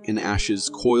 smoke, and ashes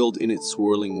coiled in its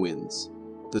swirling winds.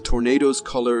 The tornado's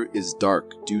color is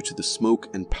dark due to the smoke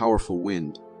and powerful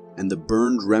wind, and the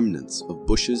burned remnants of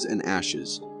bushes and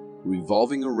ashes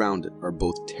revolving around it are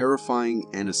both terrifying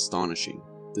and astonishing.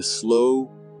 The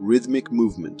slow, rhythmic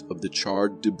movement of the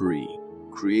charred debris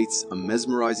creates a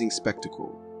mesmerizing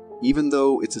spectacle. Even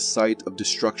though it's a site of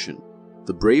destruction,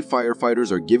 the brave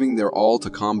firefighters are giving their all to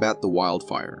combat the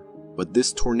wildfire, but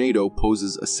this tornado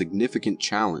poses a significant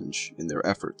challenge in their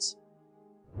efforts.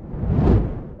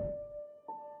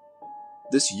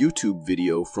 This YouTube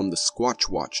video from the Squatch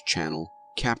Watch channel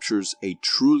captures a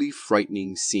truly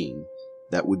frightening scene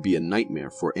that would be a nightmare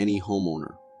for any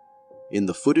homeowner. In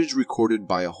the footage recorded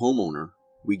by a homeowner,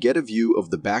 we get a view of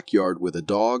the backyard with a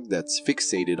dog that's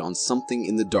fixated on something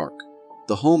in the dark.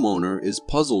 The homeowner is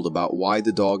puzzled about why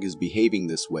the dog is behaving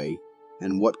this way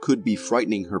and what could be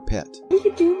frightening her pet. What are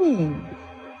you doing?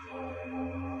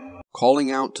 Calling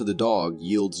out to the dog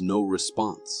yields no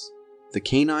response. The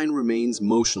canine remains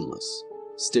motionless,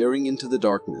 staring into the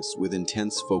darkness with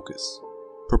intense focus.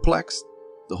 Perplexed,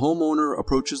 the homeowner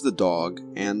approaches the dog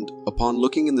and, upon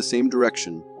looking in the same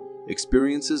direction,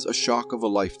 experiences a shock of a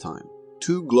lifetime.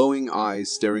 2 glowing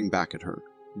eyes staring back at her.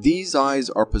 These eyes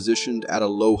are positioned at a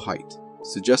low height,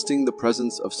 suggesting the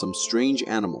presence of some strange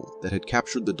animal that had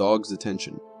captured the dog's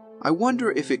attention. I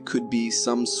wonder if it could be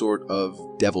some sort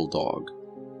of devil dog.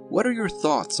 What are your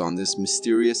thoughts on this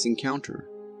mysterious encounter?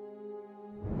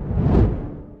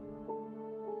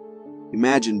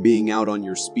 Imagine being out on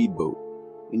your speedboat,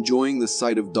 enjoying the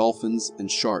sight of dolphins and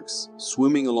sharks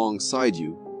swimming alongside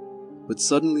you, but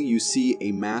suddenly you see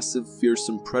a massive,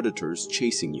 fearsome predators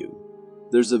chasing you.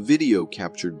 There's a video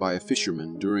captured by a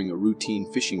fisherman during a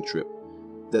routine fishing trip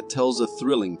that tells a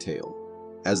thrilling tale.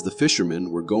 As the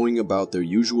fishermen were going about their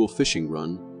usual fishing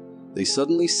run, they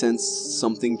suddenly sensed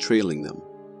something trailing them.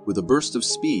 With a burst of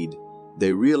speed,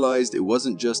 they realized it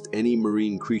wasn't just any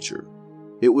marine creature.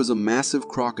 It was a massive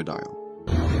crocodile.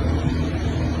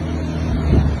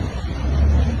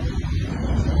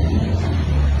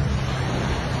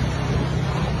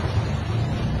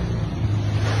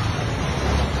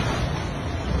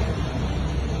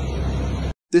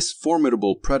 This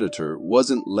formidable predator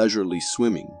wasn't leisurely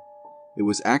swimming. It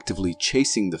was actively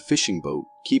chasing the fishing boat,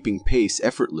 keeping pace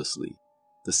effortlessly.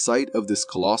 The sight of this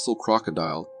colossal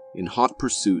crocodile in hot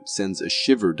pursuit sends a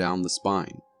shiver down the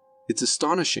spine. It's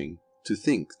astonishing to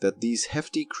think that these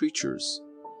hefty creatures,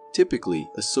 typically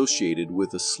associated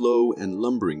with a slow and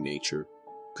lumbering nature,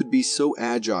 could be so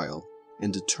agile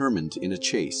and determined in a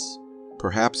chase.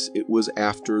 Perhaps it was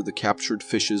after the captured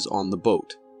fishes on the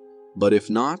boat. But if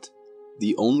not,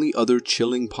 the only other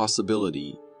chilling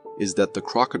possibility is that the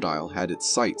crocodile had its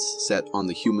sights set on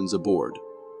the humans aboard.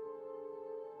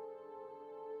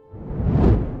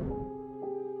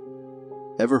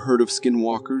 Ever heard of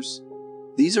skinwalkers?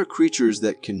 These are creatures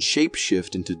that can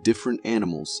shapeshift into different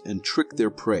animals and trick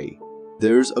their prey.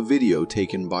 There's a video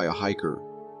taken by a hiker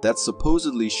that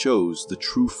supposedly shows the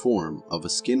true form of a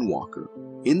skinwalker.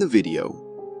 In the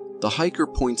video, the hiker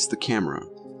points the camera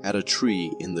at a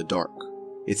tree in the dark.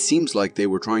 It seems like they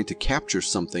were trying to capture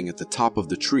something at the top of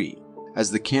the tree.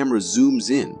 As the camera zooms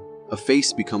in, a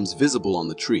face becomes visible on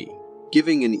the tree,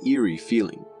 giving an eerie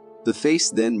feeling. The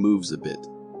face then moves a bit,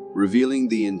 revealing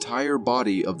the entire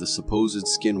body of the supposed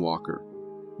skinwalker,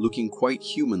 looking quite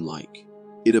human-like.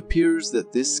 It appears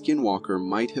that this skinwalker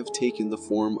might have taken the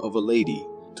form of a lady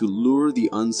to lure the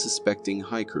unsuspecting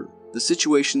hiker. The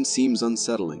situation seems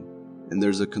unsettling, and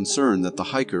there's a concern that the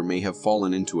hiker may have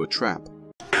fallen into a trap.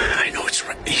 I know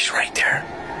he's right there.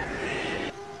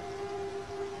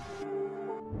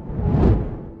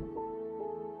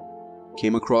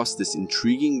 Came across this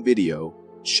intriguing video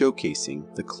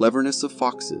showcasing the cleverness of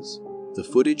foxes. The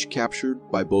footage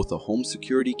captured by both a home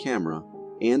security camera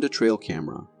and a trail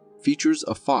camera features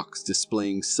a fox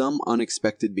displaying some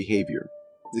unexpected behavior.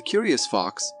 The curious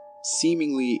fox,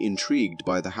 seemingly intrigued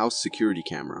by the house security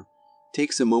camera,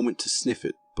 takes a moment to sniff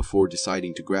it before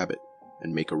deciding to grab it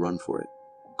and make a run for it.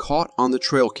 Caught on the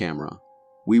trail camera,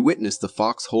 we witness the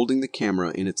fox holding the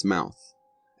camera in its mouth,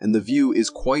 and the view is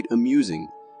quite amusing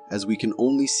as we can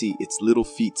only see its little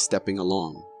feet stepping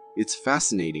along. It's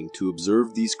fascinating to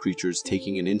observe these creatures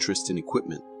taking an interest in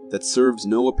equipment that serves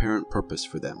no apparent purpose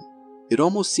for them. It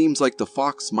almost seems like the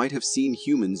fox might have seen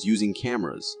humans using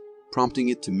cameras, prompting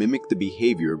it to mimic the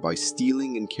behavior by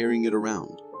stealing and carrying it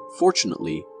around.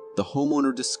 Fortunately, the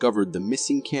homeowner discovered the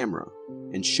missing camera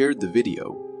and shared the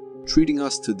video, treating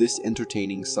us to this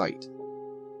entertaining sight.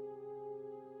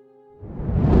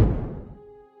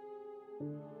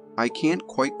 I can't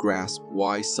quite grasp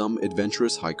why some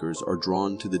adventurous hikers are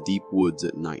drawn to the deep woods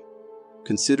at night,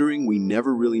 considering we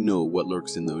never really know what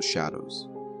lurks in those shadows.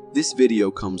 This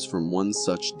video comes from one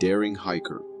such daring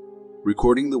hiker,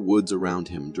 recording the woods around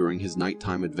him during his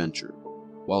nighttime adventure.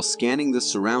 While scanning the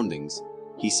surroundings,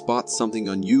 he spots something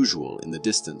unusual in the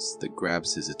distance that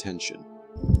grabs his attention.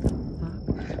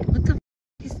 What the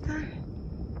is that?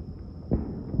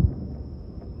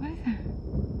 What is that?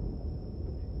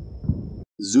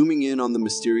 Zooming in on the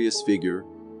mysterious figure,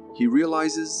 he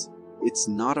realizes it's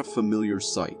not a familiar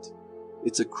sight.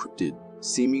 It's a cryptid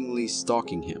seemingly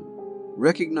stalking him.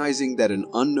 Recognizing that an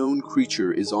unknown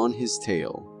creature is on his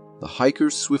tail, the hiker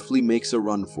swiftly makes a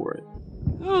run for it.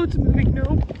 Oh, it's moving. No.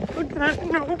 Put that.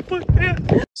 No, put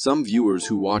that. Some viewers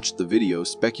who watched the video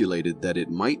speculated that it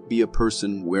might be a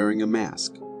person wearing a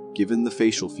mask, given the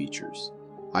facial features.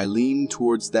 I lean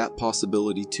towards that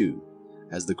possibility too,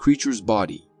 as the creature's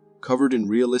body, covered in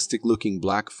realistic-looking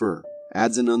black fur,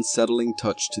 adds an unsettling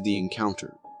touch to the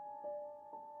encounter.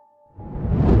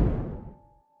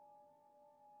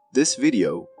 This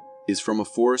video is from a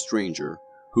forest ranger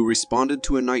who responded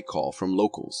to a night call from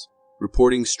locals,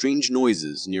 reporting strange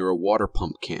noises near a water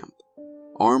pump camp.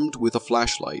 Armed with a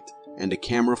flashlight and a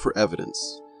camera for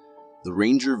evidence, the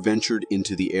ranger ventured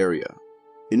into the area.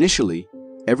 Initially,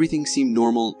 everything seemed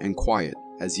normal and quiet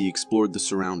as he explored the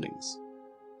surroundings.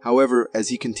 However, as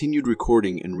he continued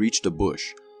recording and reached a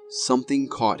bush, something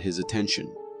caught his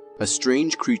attention. A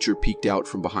strange creature peeked out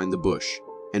from behind the bush,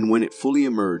 and when it fully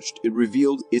emerged, it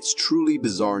revealed its truly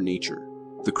bizarre nature.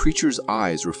 The creature's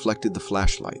eyes reflected the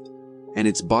flashlight, and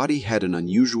its body had an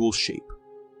unusual shape.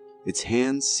 Its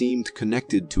hands seemed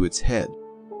connected to its head,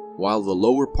 while the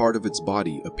lower part of its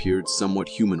body appeared somewhat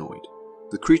humanoid.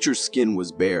 The creature's skin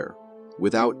was bare,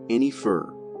 without any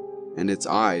fur, and its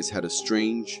eyes had a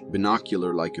strange,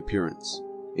 binocular-like appearance.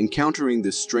 Encountering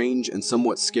this strange and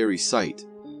somewhat scary sight,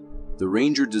 the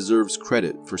ranger deserves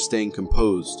credit for staying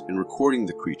composed and recording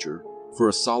the creature for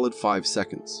a solid 5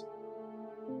 seconds.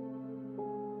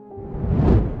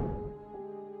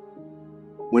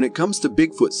 When it comes to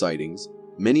Bigfoot sightings,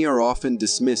 many are often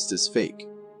dismissed as fake,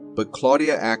 but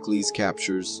Claudia Ackley's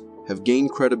captures have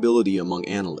gained credibility among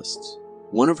analysts.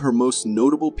 One of her most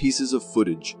notable pieces of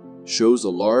footage shows a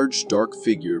large, dark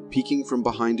figure peeking from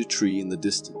behind a tree in the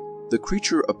distance. The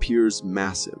creature appears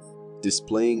massive,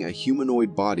 displaying a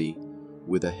humanoid body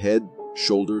with a head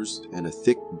shoulders, and a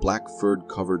thick black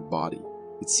fur-covered body.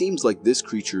 It seems like this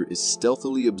creature is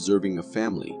stealthily observing a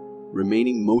family,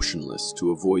 remaining motionless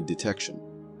to avoid detection.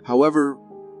 However,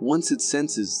 once it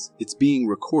senses it's being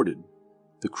recorded,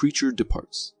 the creature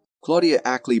departs. Claudia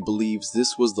Ackley believes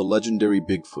this was the legendary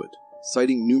Bigfoot,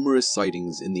 citing numerous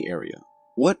sightings in the area.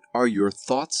 What are your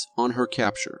thoughts on her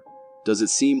capture? Does it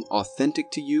seem authentic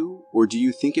to you, or do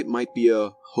you think it might be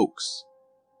a hoax?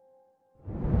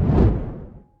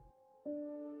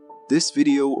 This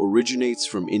video originates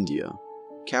from India,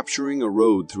 capturing a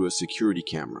road through a security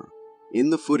camera. In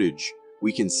the footage,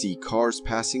 we can see cars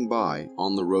passing by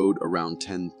on the road around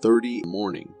 10:30 in the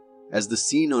morning. As the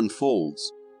scene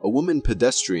unfolds, a woman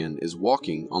pedestrian is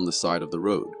walking on the side of the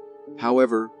road.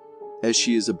 However, as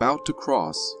she is about to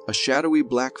cross, a shadowy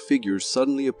black figure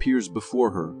suddenly appears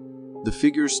before her. The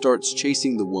figure starts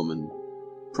chasing the woman,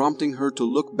 prompting her to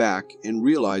look back and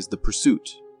realize the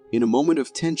pursuit. In a moment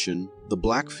of tension, the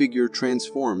black figure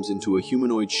transforms into a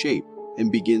humanoid shape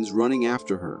and begins running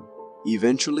after her.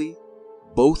 Eventually,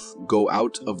 both go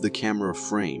out of the camera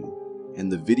frame,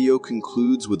 and the video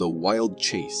concludes with a wild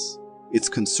chase. It's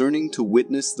concerning to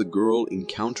witness the girl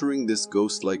encountering this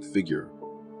ghost-like figure,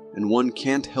 and one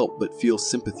can't help but feel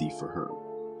sympathy for her.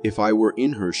 If I were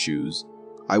in her shoes,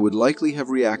 I would likely have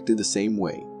reacted the same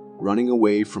way, running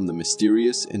away from the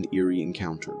mysterious and eerie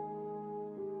encounter.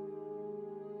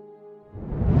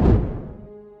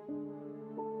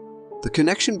 The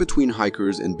connection between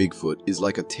hikers and Bigfoot is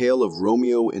like a tale of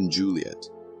Romeo and Juliet,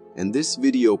 and this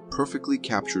video perfectly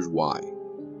captures why.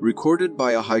 Recorded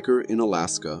by a hiker in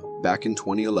Alaska back in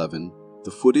 2011, the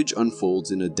footage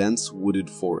unfolds in a dense wooded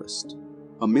forest.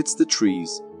 Amidst the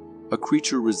trees, a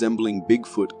creature resembling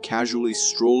Bigfoot casually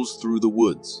strolls through the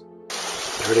woods.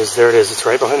 There it is, it's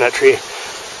right behind that tree.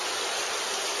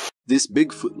 This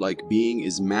Bigfoot-like being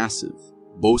is massive,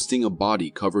 boasting a body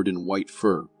covered in white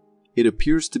fur. It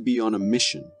appears to be on a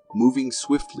mission, moving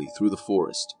swiftly through the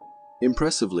forest.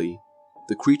 Impressively,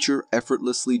 the creature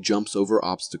effortlessly jumps over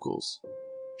obstacles,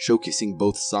 showcasing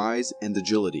both size and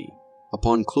agility.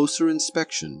 Upon closer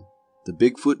inspection, the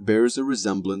Bigfoot bears a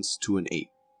resemblance to an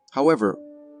ape. However,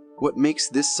 what makes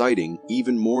this sighting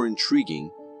even more intriguing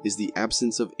is the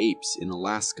absence of apes in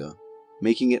Alaska,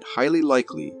 making it highly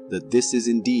likely that this is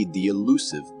indeed the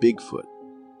elusive Bigfoot.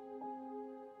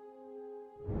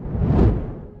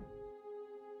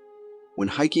 When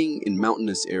hiking in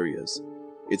mountainous areas,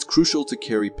 it's crucial to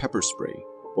carry pepper spray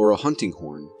or a hunting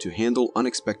horn to handle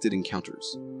unexpected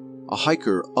encounters. A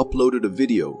hiker uploaded a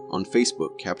video on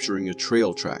Facebook capturing a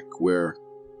trail track where,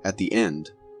 at the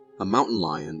end, a mountain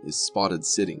lion is spotted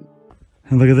sitting.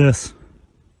 And look at this.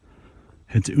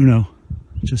 It's Uno,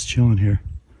 just chilling here.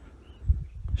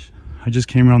 I just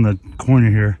came around the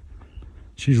corner here.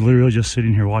 She's literally just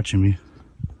sitting here watching me.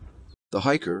 The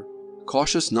hiker,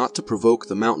 cautious not to provoke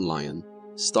the mountain lion,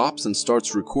 stops and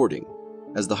starts recording.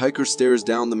 As the hiker stares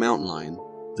down the mountain lion,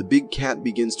 the big cat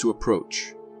begins to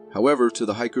approach. However, to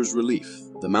the hiker's relief,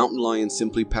 the mountain lion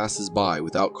simply passes by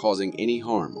without causing any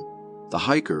harm. The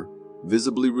hiker,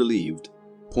 visibly relieved,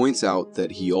 points out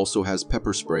that he also has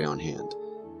pepper spray on hand,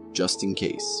 just in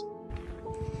case.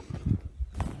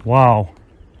 Wow.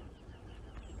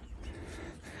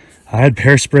 I had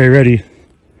pear spray ready.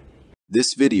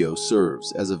 This video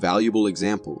serves as a valuable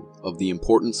example of the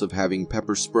importance of having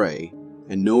pepper spray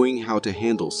and knowing how to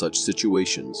handle such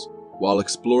situations while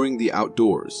exploring the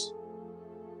outdoors.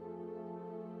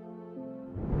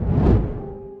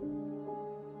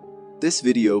 This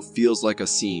video feels like a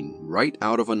scene right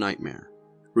out of a nightmare.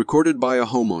 Recorded by a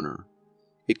homeowner,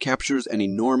 it captures an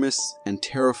enormous and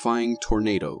terrifying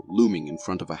tornado looming in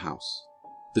front of a house.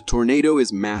 The tornado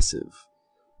is massive,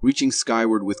 reaching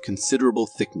skyward with considerable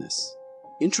thickness.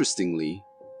 Interestingly,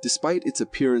 despite its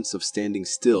appearance of standing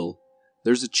still,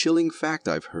 there's a chilling fact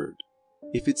I've heard.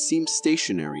 If it seems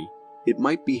stationary, it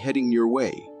might be heading your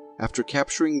way. After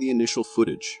capturing the initial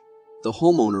footage, the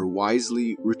homeowner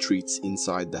wisely retreats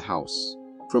inside the house.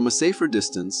 From a safer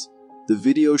distance, the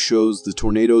video shows the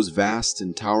tornado's vast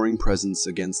and towering presence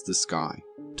against the sky.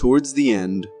 Towards the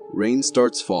end, rain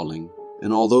starts falling,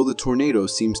 and although the tornado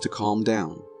seems to calm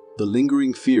down, the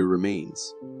lingering fear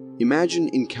remains. Imagine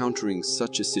encountering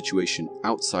such a situation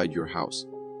outside your house.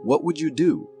 What would you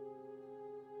do?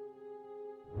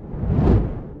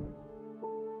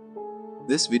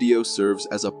 This video serves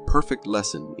as a perfect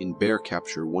lesson in Bear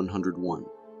Capture 101.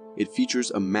 It features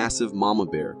a massive mama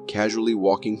bear casually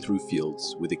walking through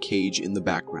fields with a cage in the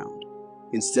background.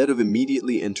 Instead of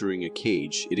immediately entering a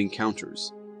cage it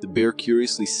encounters, the bear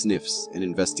curiously sniffs and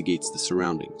investigates the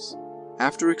surroundings.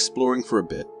 After exploring for a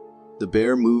bit, the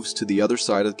bear moves to the other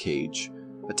side of the cage,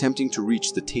 attempting to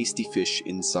reach the tasty fish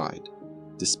inside.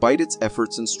 Despite its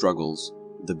efforts and struggles,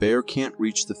 the bear can't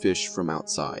reach the fish from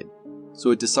outside, so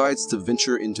it decides to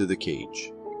venture into the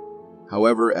cage.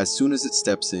 However, as soon as it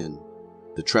steps in,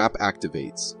 the trap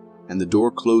activates and the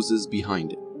door closes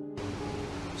behind it.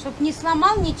 Чтоб не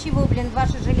сломал ничего, блин,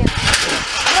 ваши железки.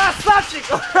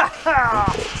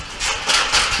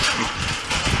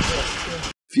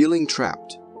 Feeling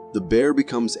trapped, the bear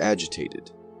becomes agitated,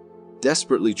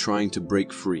 desperately trying to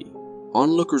break free.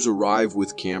 Onlookers arrive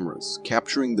with cameras,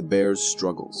 capturing the bear's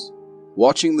struggles.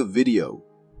 Watching the video,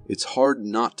 it's hard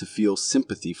not to feel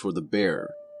sympathy for the bear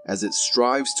as it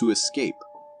strives to escape.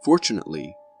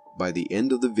 Fortunately, by the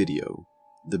end of the video,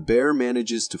 the bear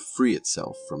manages to free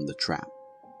itself from the trap.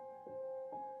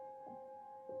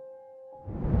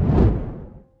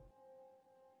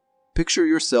 Picture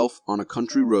yourself on a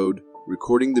country road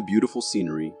recording the beautiful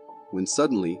scenery when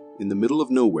suddenly, in the middle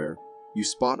of nowhere, you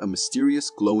spot a mysterious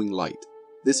glowing light.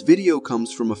 This video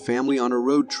comes from a family on a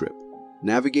road trip,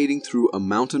 navigating through a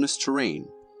mountainous terrain,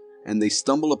 and they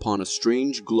stumble upon a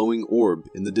strange glowing orb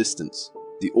in the distance.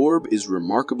 The orb is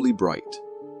remarkably bright,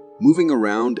 moving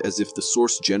around as if the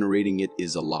source generating it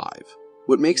is alive.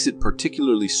 What makes it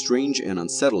particularly strange and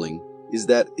unsettling is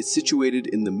that it's situated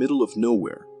in the middle of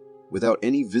nowhere, without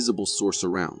any visible source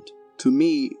around. To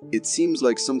me, it seems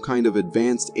like some kind of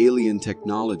advanced alien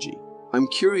technology. I'm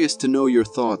curious to know your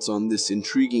thoughts on this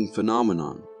intriguing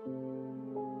phenomenon.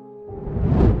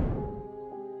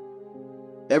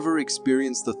 Ever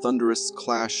experienced the thunderous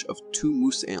clash of two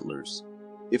moose antlers?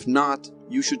 If not,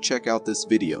 you should check out this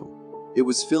video. It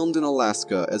was filmed in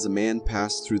Alaska as a man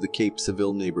passed through the Cape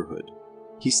Seville neighborhood.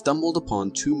 He stumbled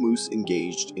upon two moose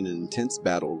engaged in an intense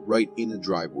battle right in a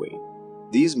driveway.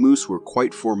 These moose were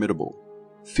quite formidable,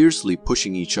 fiercely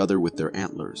pushing each other with their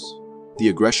antlers. The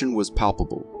aggression was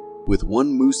palpable, with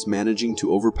one moose managing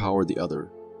to overpower the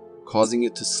other, causing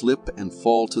it to slip and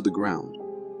fall to the ground.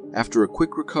 After a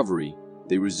quick recovery,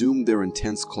 they resumed their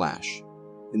intense clash.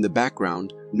 In the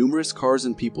background, numerous cars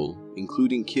and people,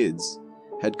 including kids,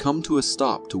 had come to a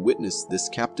stop to witness this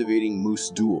captivating moose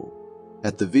duel.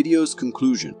 At the video's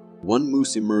conclusion, one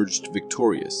moose emerged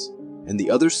victorious, and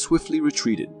the other swiftly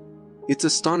retreated. It's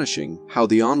astonishing how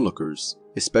the onlookers,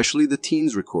 especially the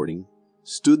teens recording,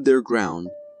 stood their ground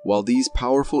while these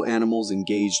powerful animals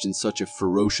engaged in such a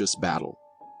ferocious battle.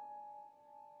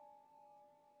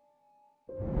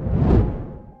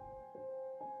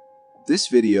 This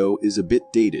video is a bit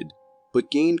dated, but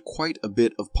gained quite a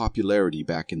bit of popularity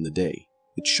back in the day.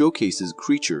 It showcases a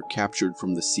creature captured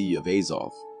from the Sea of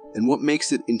Azov, and what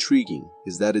makes it intriguing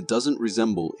is that it doesn't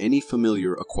resemble any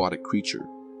familiar aquatic creature.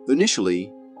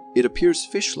 Initially, it appears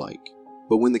fish-like,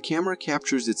 but when the camera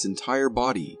captures its entire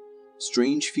body,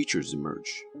 strange features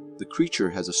emerge. The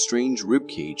creature has a strange rib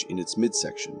cage in its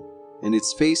midsection, and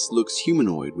its face looks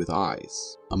humanoid with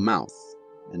eyes, a mouth,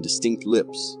 and distinct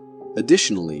lips.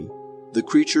 Additionally, the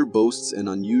creature boasts an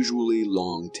unusually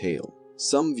long tail.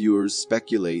 Some viewers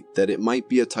speculate that it might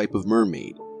be a type of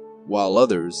mermaid, while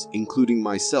others, including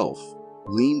myself,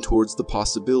 lean towards the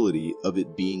possibility of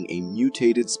it being a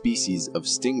mutated species of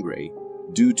stingray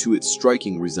due to its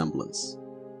striking resemblance.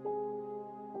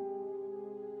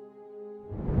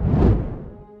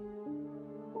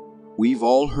 We've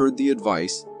all heard the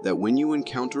advice that when you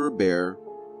encounter a bear,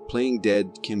 playing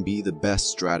dead can be the best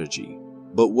strategy.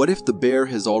 But what if the bear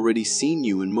has already seen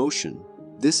you in motion?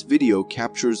 This video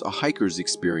captures a hiker's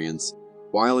experience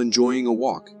while enjoying a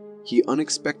walk. He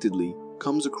unexpectedly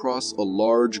comes across a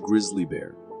large grizzly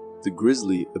bear. The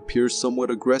grizzly appears somewhat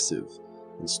aggressive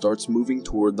and starts moving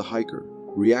toward the hiker.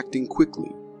 Reacting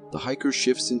quickly, the hiker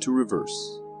shifts into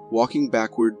reverse, walking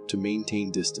backward to maintain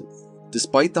distance.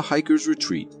 Despite the hiker's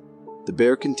retreat, the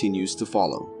bear continues to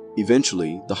follow.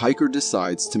 Eventually, the hiker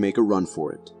decides to make a run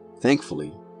for it.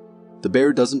 Thankfully, the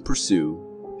bear doesn't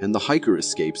pursue, and the hiker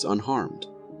escapes unharmed.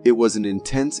 It was an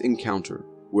intense encounter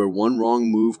where one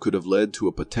wrong move could have led to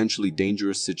a potentially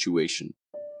dangerous situation.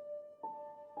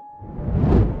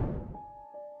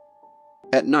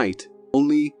 At night,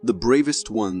 only the bravest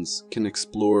ones can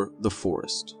explore the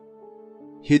forest.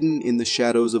 Hidden in the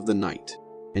shadows of the night,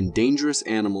 and dangerous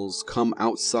animals come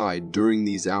outside during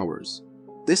these hours.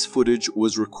 This footage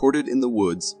was recorded in the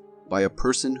woods by a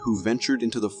person who ventured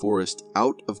into the forest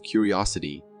out of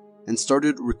curiosity and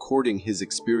started recording his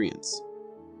experience.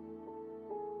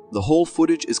 The whole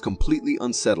footage is completely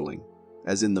unsettling,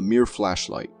 as in the mere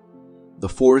flashlight. The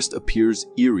forest appears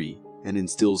eerie and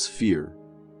instills fear.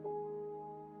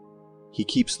 He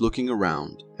keeps looking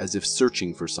around as if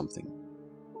searching for something.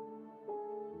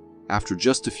 After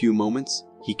just a few moments,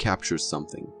 he captures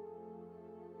something.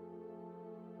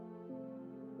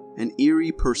 An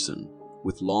eerie person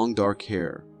with long dark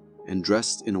hair and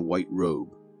dressed in a white robe.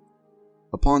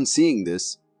 Upon seeing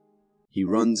this, he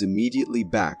runs immediately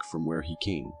back from where he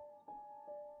came.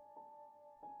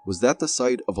 Was that the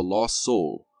sight of a lost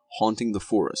soul haunting the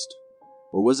forest,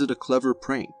 or was it a clever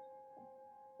prank?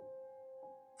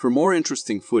 For more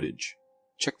interesting footage,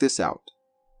 check this out.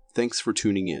 Thanks for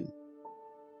tuning in.